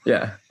it?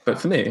 Yeah. But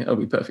for me, it'll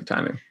be perfect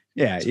timing.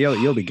 Yeah,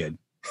 you'll be good.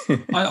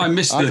 I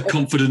miss the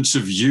confidence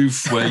of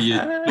youth where you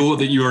thought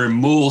that you were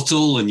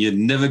immortal and you're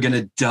never going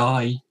to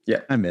die.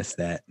 Yeah. I miss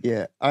that.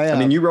 Yeah. I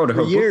mean, you wrote a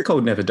whole book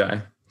called Never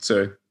Die.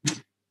 So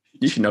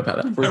you should know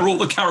about that. Where all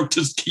the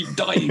characters keep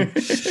dying.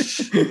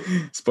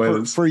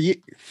 Spoilers.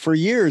 For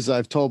years,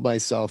 I've told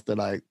myself that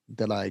I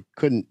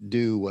couldn't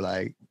do what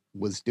I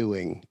was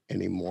doing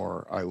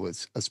anymore. I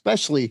was,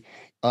 especially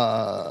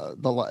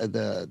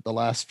the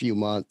last few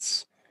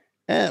months,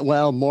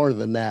 well, more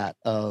than that,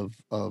 of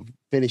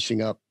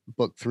finishing up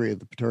book 3 of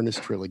the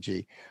Paternus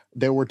trilogy.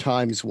 There were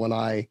times when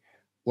I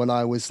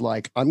was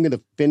like, I'm going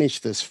to finish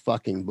this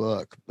fucking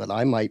book, but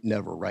I might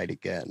never write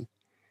again,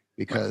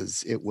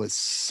 because it was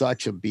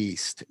such a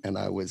beast and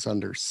I was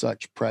under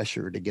such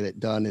pressure to get it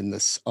done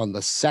on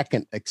the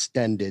second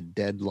extended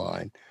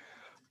deadline.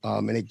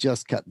 And it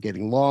just kept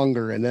getting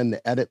longer. And then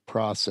the edit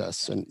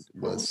process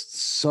was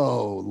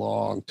so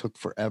long, took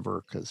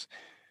forever, because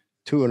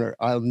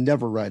I'll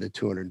never write a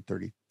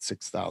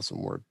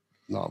 236,000 word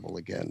novel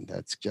again.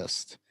 That's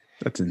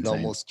insane. It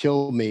almost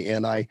killed me.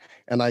 And I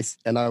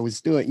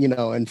was doing,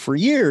 and for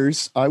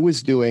years I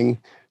was doing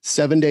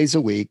 7 days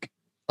a week,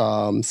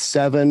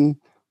 7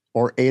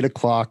 or 8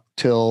 o'clock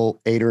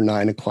till 8 or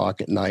 9 o'clock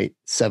at night,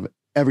 7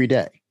 every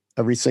day,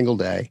 every single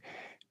day.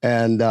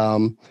 And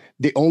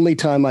the only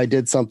time I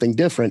did something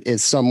different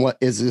is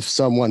if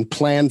someone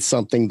planned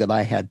something that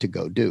I had to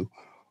go do.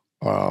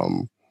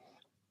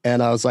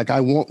 And I was like,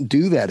 I won't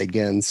do that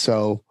again.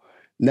 So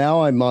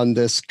now I'm on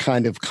this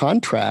kind of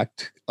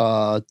contract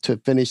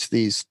to finish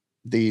these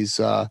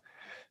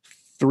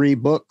 3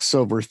 books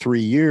over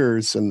 3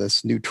 years in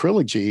this new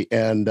trilogy.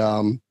 And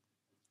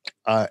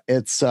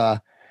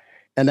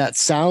and that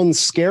sounds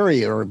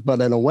scarier,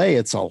 but in a way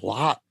it's a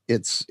lot.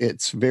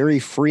 It's very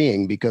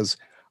freeing, because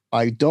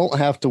I don't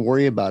have to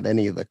worry about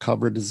any of the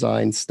cover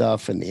design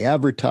stuff and the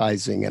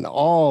advertising and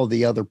all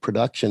the other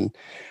production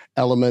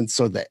elements,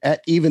 or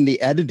even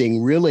the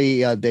editing.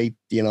 Really,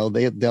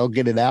 they'll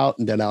get it out,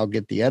 and then I'll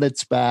get the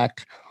edits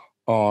back.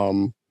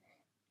 And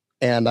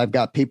I've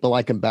got people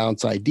I can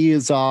bounce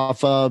ideas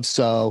off of,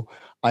 so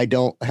I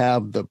don't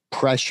have the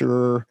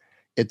pressure.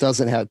 It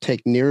doesn't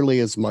take nearly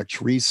as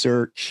much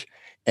research.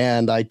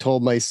 And I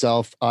told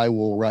myself I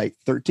will write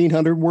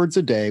 1,300 words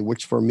a day,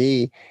 which for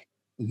me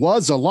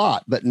was a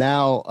lot, but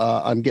now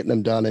I'm getting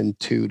them done in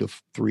 2 to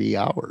 3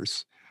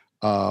 hours.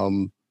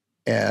 And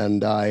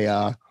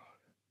I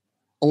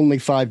only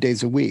 5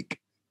 days a week.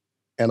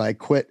 And I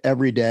quit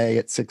every day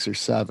at 6 or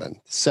 7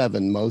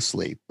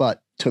 mostly.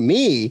 But to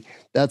me,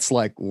 that's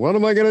like, what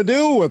am I going to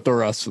do with the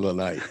rest of the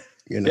night?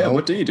 Yeah,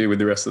 what do you do with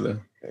the rest of the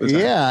time?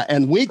 Yeah,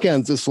 and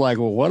weekends, it's like,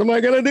 well, what am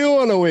I going to do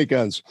on the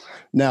weekends?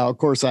 Now, of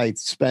course, I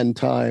spend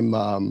time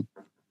on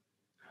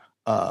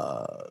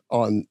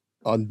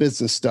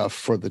business stuff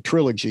for the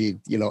trilogy,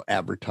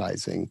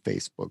 advertising,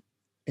 Facebook,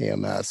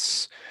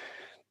 AMS,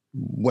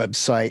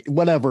 website,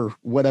 whatever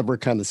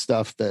kind of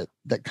stuff that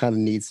kind of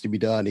needs to be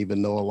done,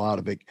 even though a lot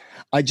of it,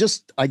 I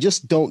just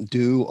don't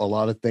do a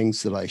lot of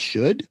things that I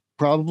should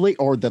probably,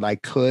 or that I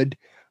could.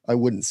 I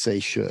wouldn't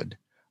say should,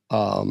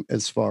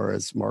 as far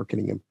as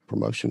marketing and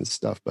promotion and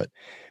stuff. But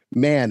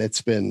man, I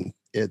just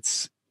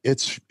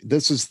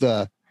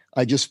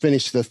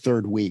finished the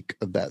 3rd week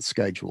of that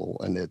schedule,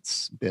 and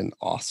it's been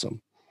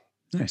awesome.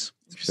 Nice.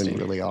 It's been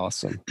really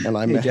awesome. And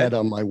I'm ahead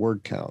on my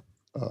word count.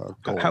 How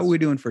are we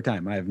doing for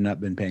time? I have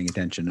not been paying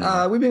attention.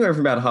 We've been going for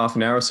about half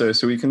an hour or so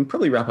we can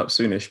probably wrap up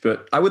soonish,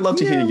 but I would love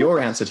to hear your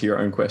answer to your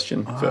own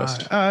question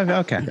first.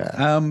 Okay.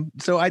 Yeah.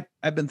 So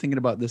I've been thinking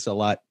about this a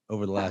lot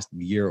over the last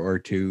year or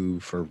two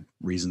for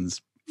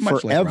reasons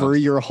much forever,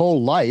 your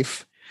whole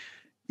life.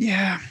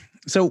 Yeah.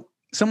 So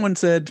someone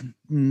said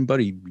about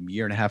a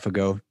year and a half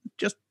ago,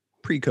 just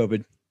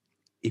pre-COVID,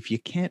 if you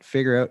can't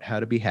figure out how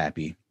to be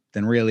happy,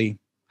 then really,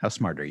 how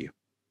smart are you?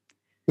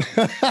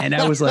 And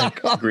I was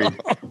like, agreed.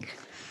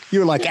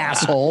 You're like,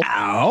 asshole.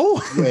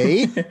 Ow.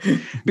 Wait.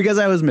 Because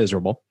I was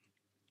miserable.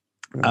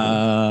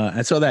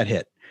 And so that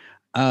hit.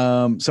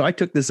 So I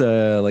took this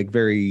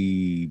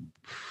very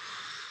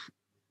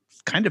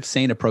kind of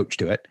sane approach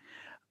to it,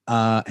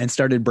 and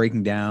started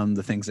breaking down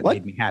the things that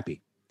made me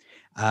happy.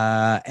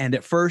 And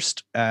at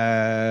first,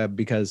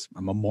 because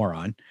I'm a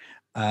moron,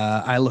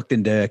 I looked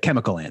into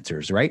chemical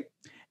answers, right?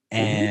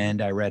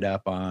 And I read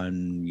up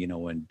on,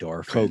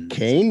 endorphins.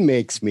 Cocaine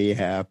makes me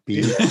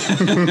happy.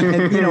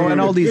 And, and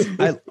all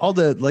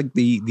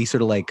the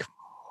sort of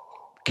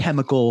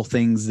chemical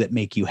things that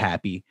make you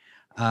happy.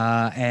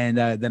 And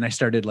then I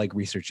started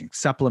researching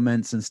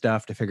supplements and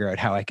stuff to figure out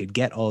how I could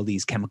get all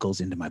these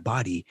chemicals into my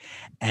body.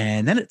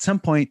 And then at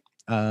some point,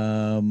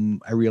 I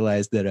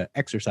realized that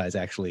exercise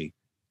actually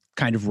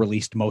kind of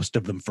released most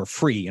of them for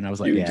free. And I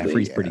was like,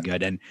 free's pretty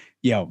good. And,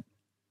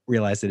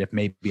 realized that if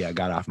maybe I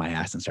got off my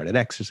ass and started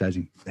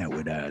exercising, that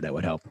would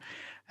help.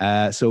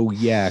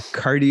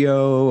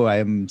 Cardio,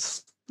 I'm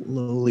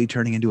slowly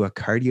turning into a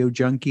cardio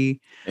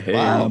junkie.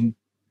 Wow.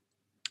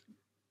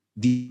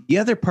 The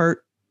other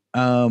part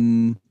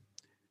was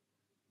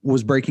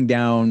breaking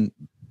down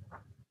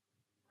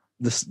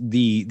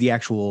the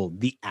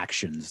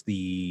actions,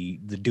 the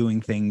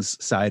doing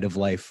things side of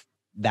life,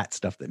 that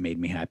stuff that made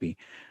me happy.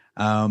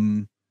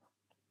 And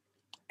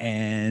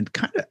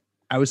kind of,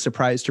 I was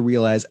surprised to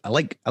realize I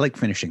like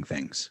finishing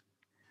things.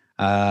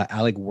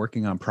 I like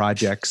working on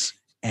projects,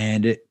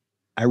 and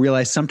I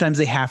realized sometimes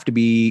they have to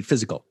be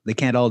physical. They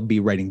can't all be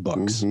writing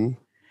books. Mm-hmm.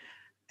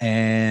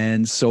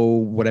 And so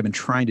what I've been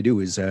trying to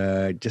do is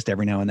just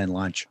every now and then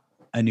launch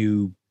a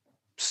new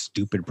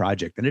stupid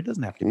project. And it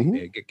doesn't have to be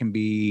big. It can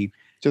be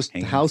just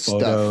house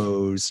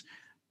photos,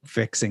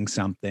 fixing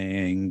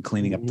something,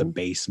 cleaning up the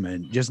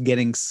basement, just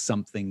getting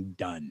something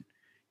done,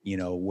 you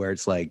know, where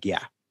it's like,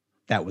 yeah,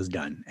 that was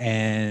done.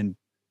 And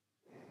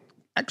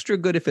extra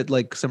good if it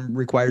like some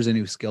requires a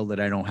new skill that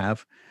I don't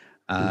have.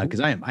 Cause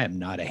I am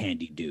not a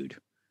handy dude.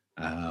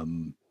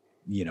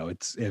 You know,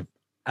 it's, if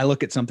I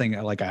look at something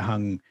like I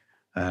hung,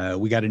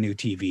 we got a new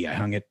TV. I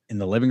hung it in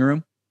the living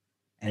room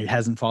and it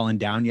hasn't fallen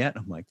down yet.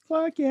 I'm like,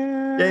 fuck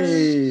yeah.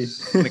 Yay.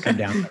 It's gonna come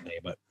down someday,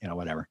 but you know,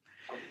 whatever.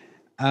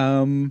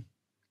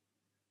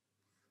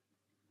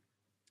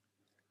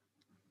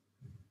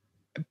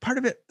 Part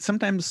of it,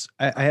 sometimes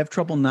I have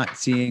trouble not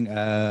seeing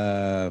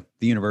the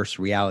universe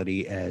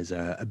reality as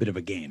a bit of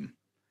a game.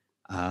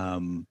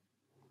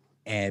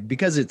 And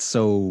because it's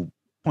so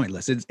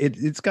pointless,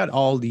 it's got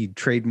all the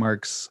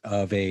trademarks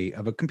of a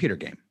computer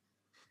game.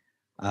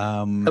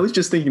 I was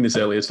just thinking this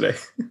earlier today.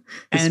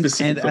 and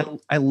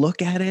I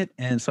look at it,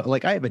 and so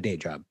like I have a day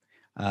job.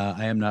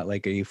 I am not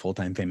like a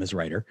full-time famous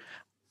writer.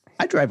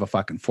 I drive a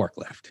fucking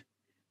forklift,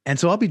 and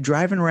so I'll be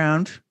driving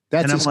around.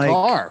 That's and his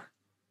car.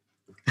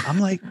 I'm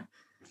like,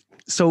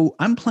 so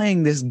I'm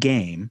playing this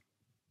game,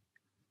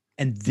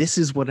 and this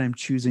is what I'm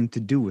choosing to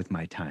do with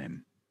my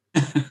time.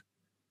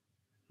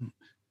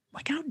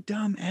 Like, how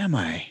dumb am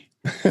I?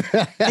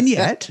 And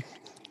yet,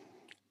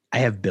 I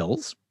have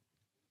bills.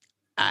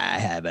 I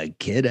have a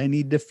kid I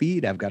need to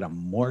feed. I've got a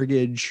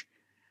mortgage.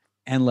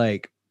 And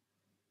like,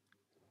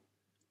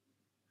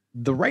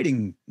 the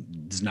writing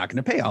is not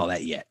going to pay all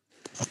that yet.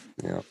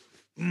 Yeah.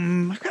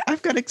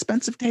 I've got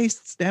expensive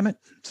tastes, damn it.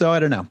 So I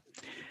don't know.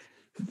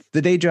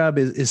 The day job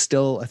is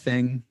still a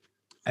thing.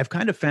 I've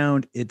kind of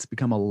found it's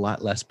become a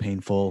lot less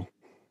painful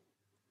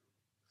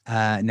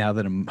now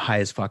that I'm high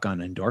as fuck on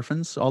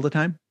endorphins all the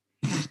time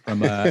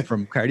from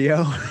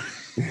cardio.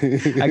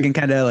 I can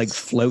kind of like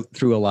float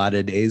through a lot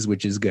of days,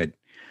 which is good.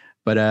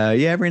 But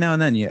yeah, every now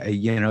and then,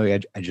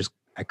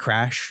 I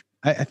crash.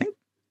 I think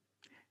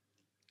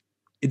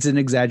it's an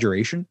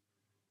exaggeration,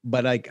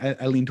 but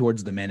I lean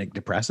towards the manic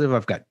depressive.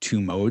 I've got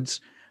two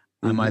modes.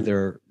 I'm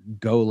either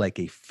go like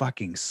a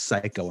fucking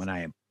psycho and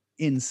I am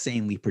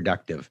insanely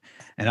productive,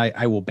 and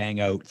I will bang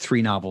out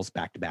 3 novels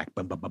back to back,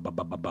 bum, bum, bum, bum,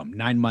 bum, bum, bum.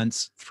 9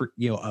 months for,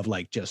 of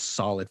like just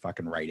solid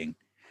fucking writing,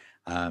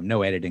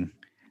 no editing,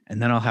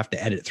 and then I'll have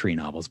to edit 3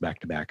 novels back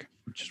to back,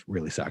 which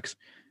really sucks.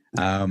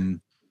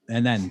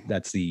 And then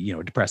that's the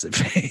depressive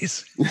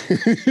phase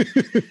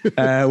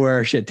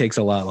where shit takes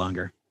a lot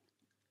longer.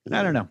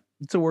 I don't know.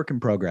 It's a work in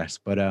progress,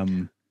 but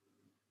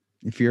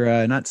if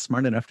you're not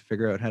smart enough to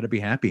figure out how to be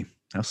happy,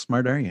 how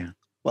smart are you?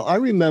 Well, I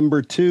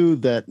remember too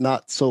that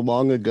not so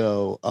long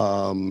ago,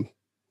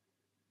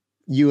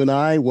 you and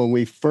I, when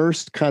we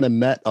first kind of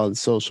met on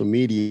social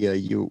media,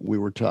 we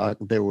were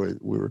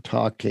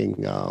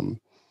talking.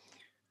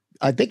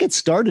 I think it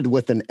started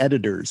with an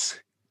editors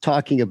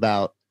talking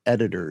about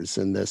editors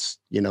and this,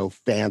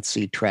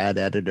 fancy trad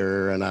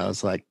editor, and I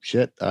was like,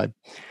 shit,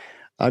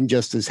 I'm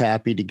just as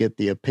happy to get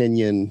the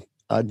opinion.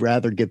 I'd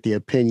rather get the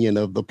opinion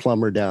of the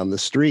plumber down the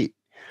street.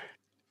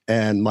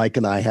 And Mike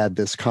and I had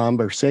this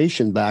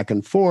conversation back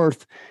and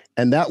forth.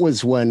 And that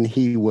was when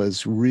he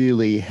was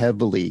really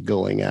heavily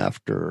going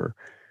after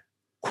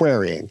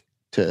querying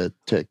to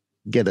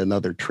get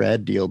another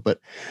trad deal. But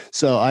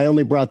so I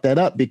only brought that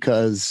up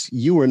because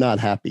you were not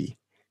happy.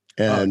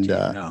 And,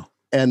 no.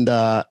 and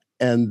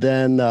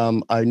then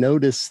I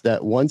noticed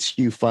that once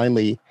you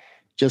finally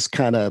just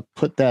kind of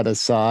put that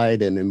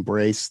aside and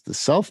embraced the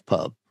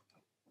self-pub,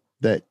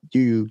 that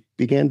you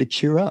began to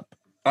cheer up.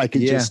 I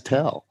could just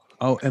tell.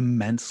 Oh,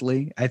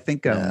 immensely. I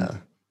think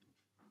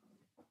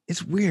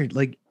it's weird.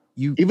 Like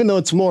even though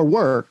it's more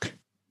work.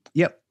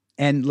 Yep.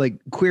 And like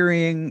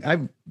querying,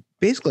 I've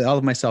basically all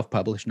of my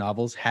self-published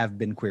novels have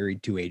been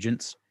queried to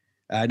agents.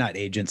 Not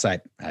agents.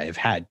 I've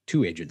had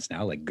 2 agents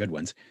now, like good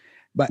ones,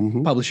 but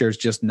publishers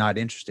just not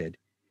interested.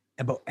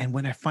 And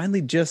when I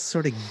finally just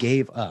sort of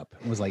gave up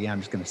and was like, yeah, I'm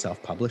just going to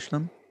self-publish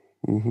them.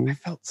 I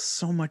felt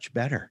so much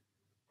better.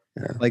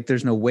 Yeah. Like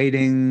there's no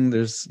waiting.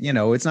 There's,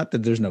 it's not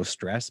that there's no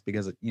stress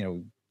because,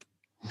 you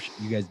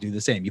guys do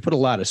the same. You put a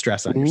lot of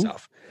stress on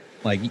yourself.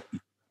 Like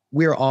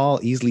we're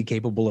all easily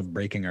capable of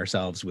breaking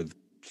ourselves with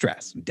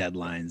stress, and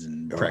deadlines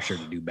and pressure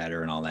to do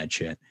better and all that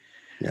shit.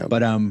 Yeah.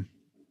 But,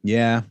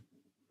 yeah,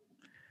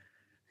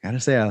 gotta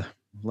say, I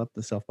love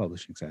the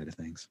self-publishing side of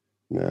things.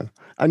 Yeah.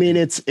 I mean,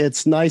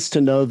 it's nice to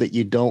know that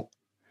you don't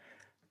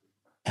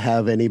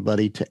have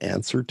anybody to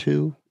answer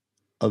to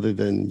other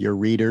than your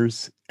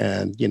readers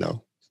and,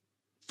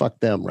 fuck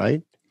them,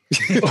 right?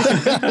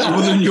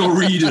 Other than your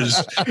readers,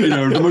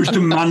 the most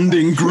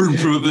demanding group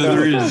that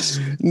there is.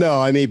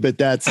 No, I mean, but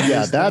that's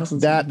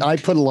that. I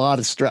put a lot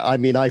of stress. I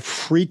mean, I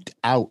freaked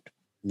out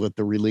with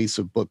the release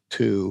of book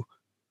 2,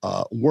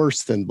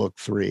 worse than book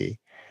 3.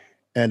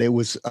 And it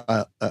was,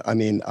 I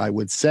mean, I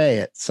would say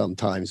it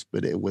sometimes,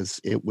 but it was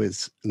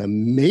an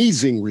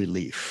amazing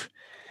relief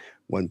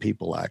when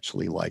people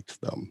actually liked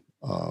them.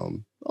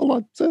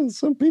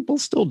 Some people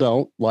still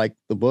don't like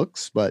the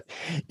books, but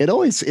it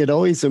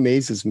always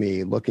amazes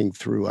me looking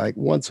through.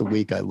 Once a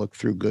week, I look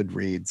through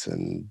Goodreads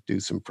and do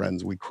some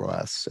friends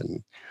requests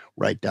and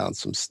write down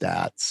some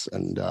stats.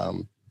 And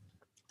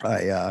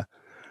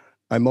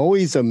I'm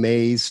always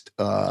amazed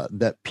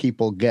that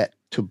people get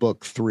to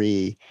book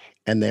 3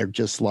 and they're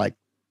just like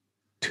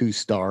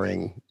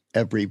 2-starring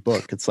every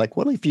book. It's like,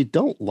 well, if you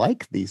don't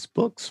like these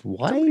books,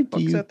 why do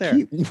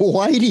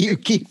you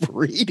keep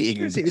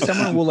reading?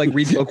 Someone will like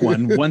read book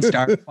 1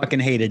 star, fucking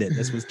hated it.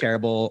 This was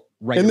terrible.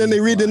 Right. And then they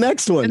read the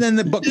next one. And then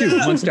the book 2,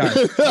 1 star.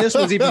 This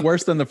was even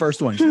worse than the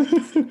first one.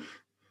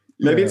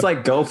 Maybe it's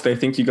like golf. They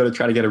think you got to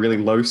try to get a really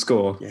low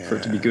score for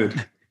it to be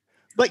good.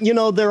 But, you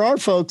know, there are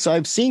folks,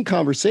 I've seen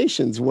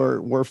conversations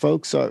where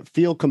folks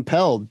feel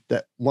compelled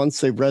that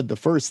once they've read the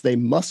first, they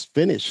must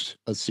finish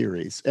a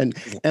series. And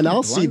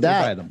I'll see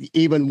that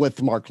even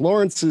with Mark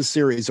Lawrence's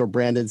series or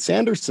Brandon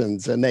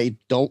Sanderson's, and they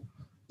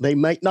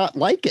might not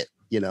like it,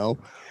 you know.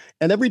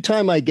 And every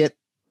time I get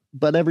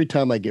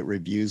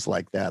reviews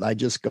like that, I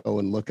just go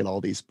and look at all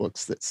these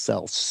books that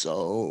sell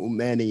so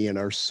many and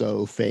are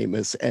so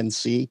famous and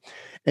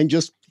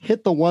just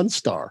hit the 1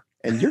 star.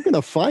 And you're going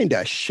to find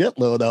a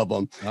shitload of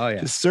them. Oh, yeah.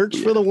 Just search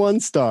for the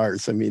 1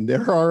 stars. I mean,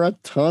 there are a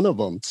ton of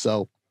them.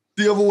 So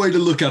the other way to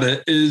look at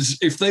it is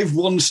if they've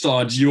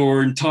 1-starred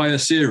your entire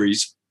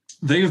series,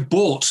 they have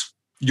bought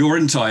your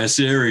entire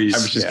series. I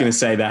was just going to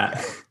say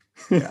that.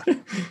 Yeah.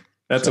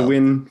 That's a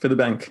win for the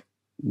bank.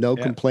 No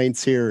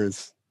complaints here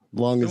as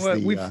long as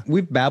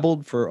we've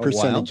babbled for a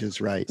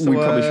percentages, while. Right. So we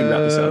probably should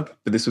wrap this up,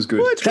 but this was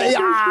good.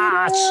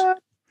 Chaos!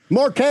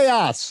 More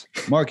chaos.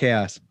 More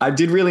chaos. I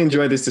did really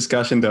enjoy this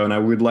discussion, though, and I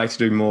would like to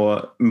do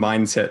more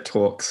mindset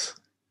talks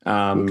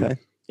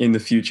in the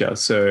future.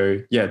 So,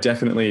 yeah,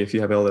 definitely if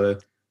you have other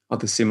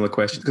similar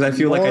questions, because I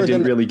feel like I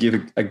didn't really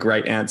give a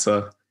great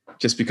answer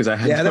just because I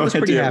had that was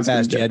pretty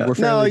half-assed, Jed. We're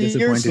fairly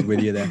disappointed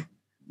with you there.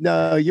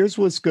 No, yours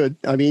was good.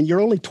 I mean,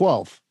 you're only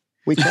 12.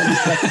 We can't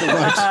expect so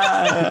much.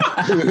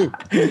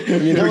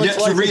 You get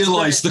to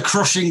realize the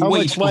crushing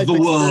weight of the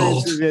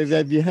world.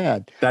 Have you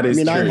had? That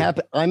is true.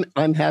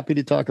 I'm happy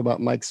to talk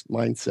about Mike's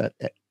mindset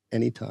at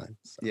any time.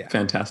 So. Yeah,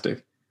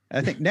 fantastic.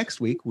 I think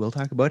next week we'll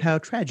talk about how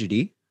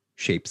tragedy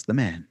shapes the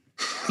man.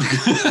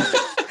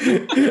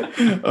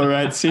 All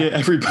right, see you,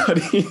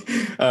 everybody.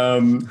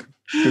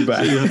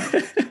 Goodbye.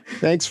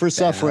 Thanks for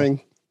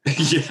suffering.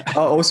 Yeah.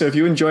 Oh, also, if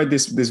you enjoyed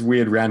this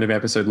weird random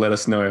episode, let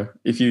us know.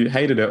 If you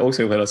hated it,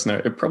 also let us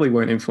know. It probably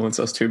won't influence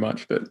us too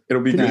much, but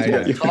it'll be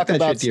good. Talk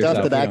about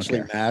stuff that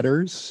actually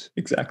matters.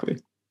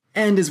 Exactly.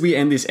 And as we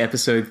end this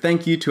episode,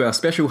 thank you to our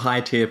special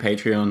high-tier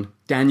Patreon,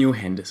 Daniel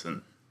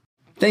Henderson.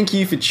 Thank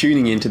you for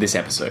tuning in to this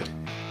episode.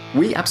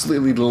 We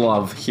absolutely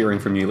love hearing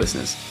from you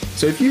listeners.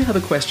 So if you have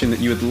a question that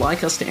you would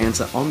like us to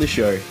answer on the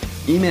show,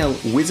 email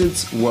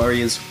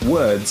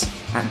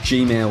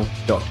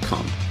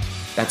wizardswarriorswords@gmail.com.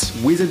 That's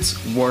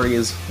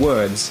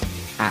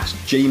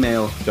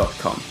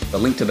wizardswarriorswords@gmail.com. The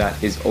link to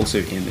that is also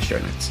in the show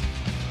notes.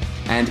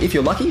 And if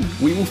you're lucky,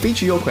 we will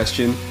feature your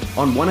question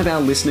on one of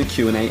our listener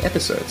Q&A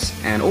episodes,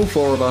 and all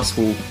 4 of us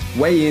will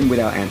weigh in with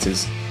our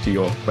answers to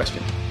your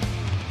question.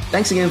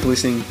 Thanks again for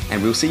listening,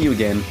 and we'll see you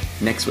again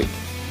next week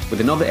with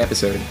another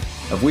episode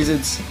of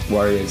Wizards,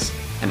 Warriors,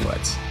 and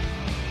Words.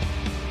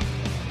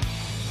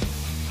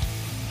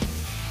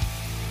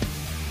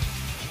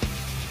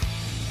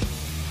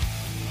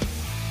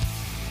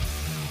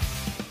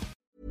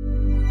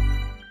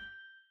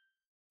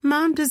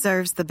 Mom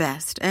deserves the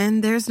best,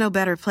 and there's no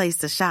better place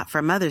to shop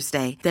for Mother's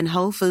Day than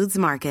Whole Foods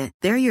Market.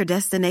 They're your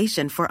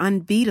destination for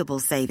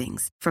unbeatable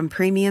savings, from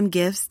premium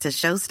gifts to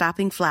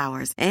show-stopping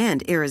flowers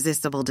and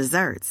irresistible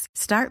desserts.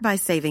 Start by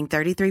saving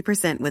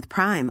 33% with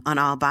Prime on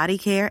all body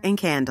care and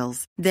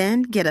candles.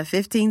 Then get a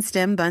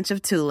 15-stem bunch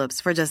of tulips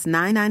for just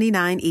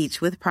 $9.99 each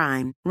with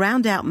Prime.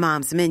 Round out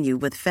Mom's menu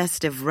with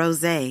festive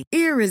rosé,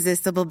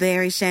 irresistible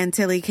berry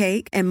chantilly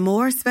cake, and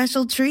more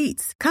special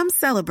treats. Come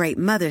celebrate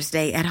Mother's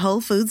Day at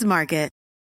Whole Foods Market.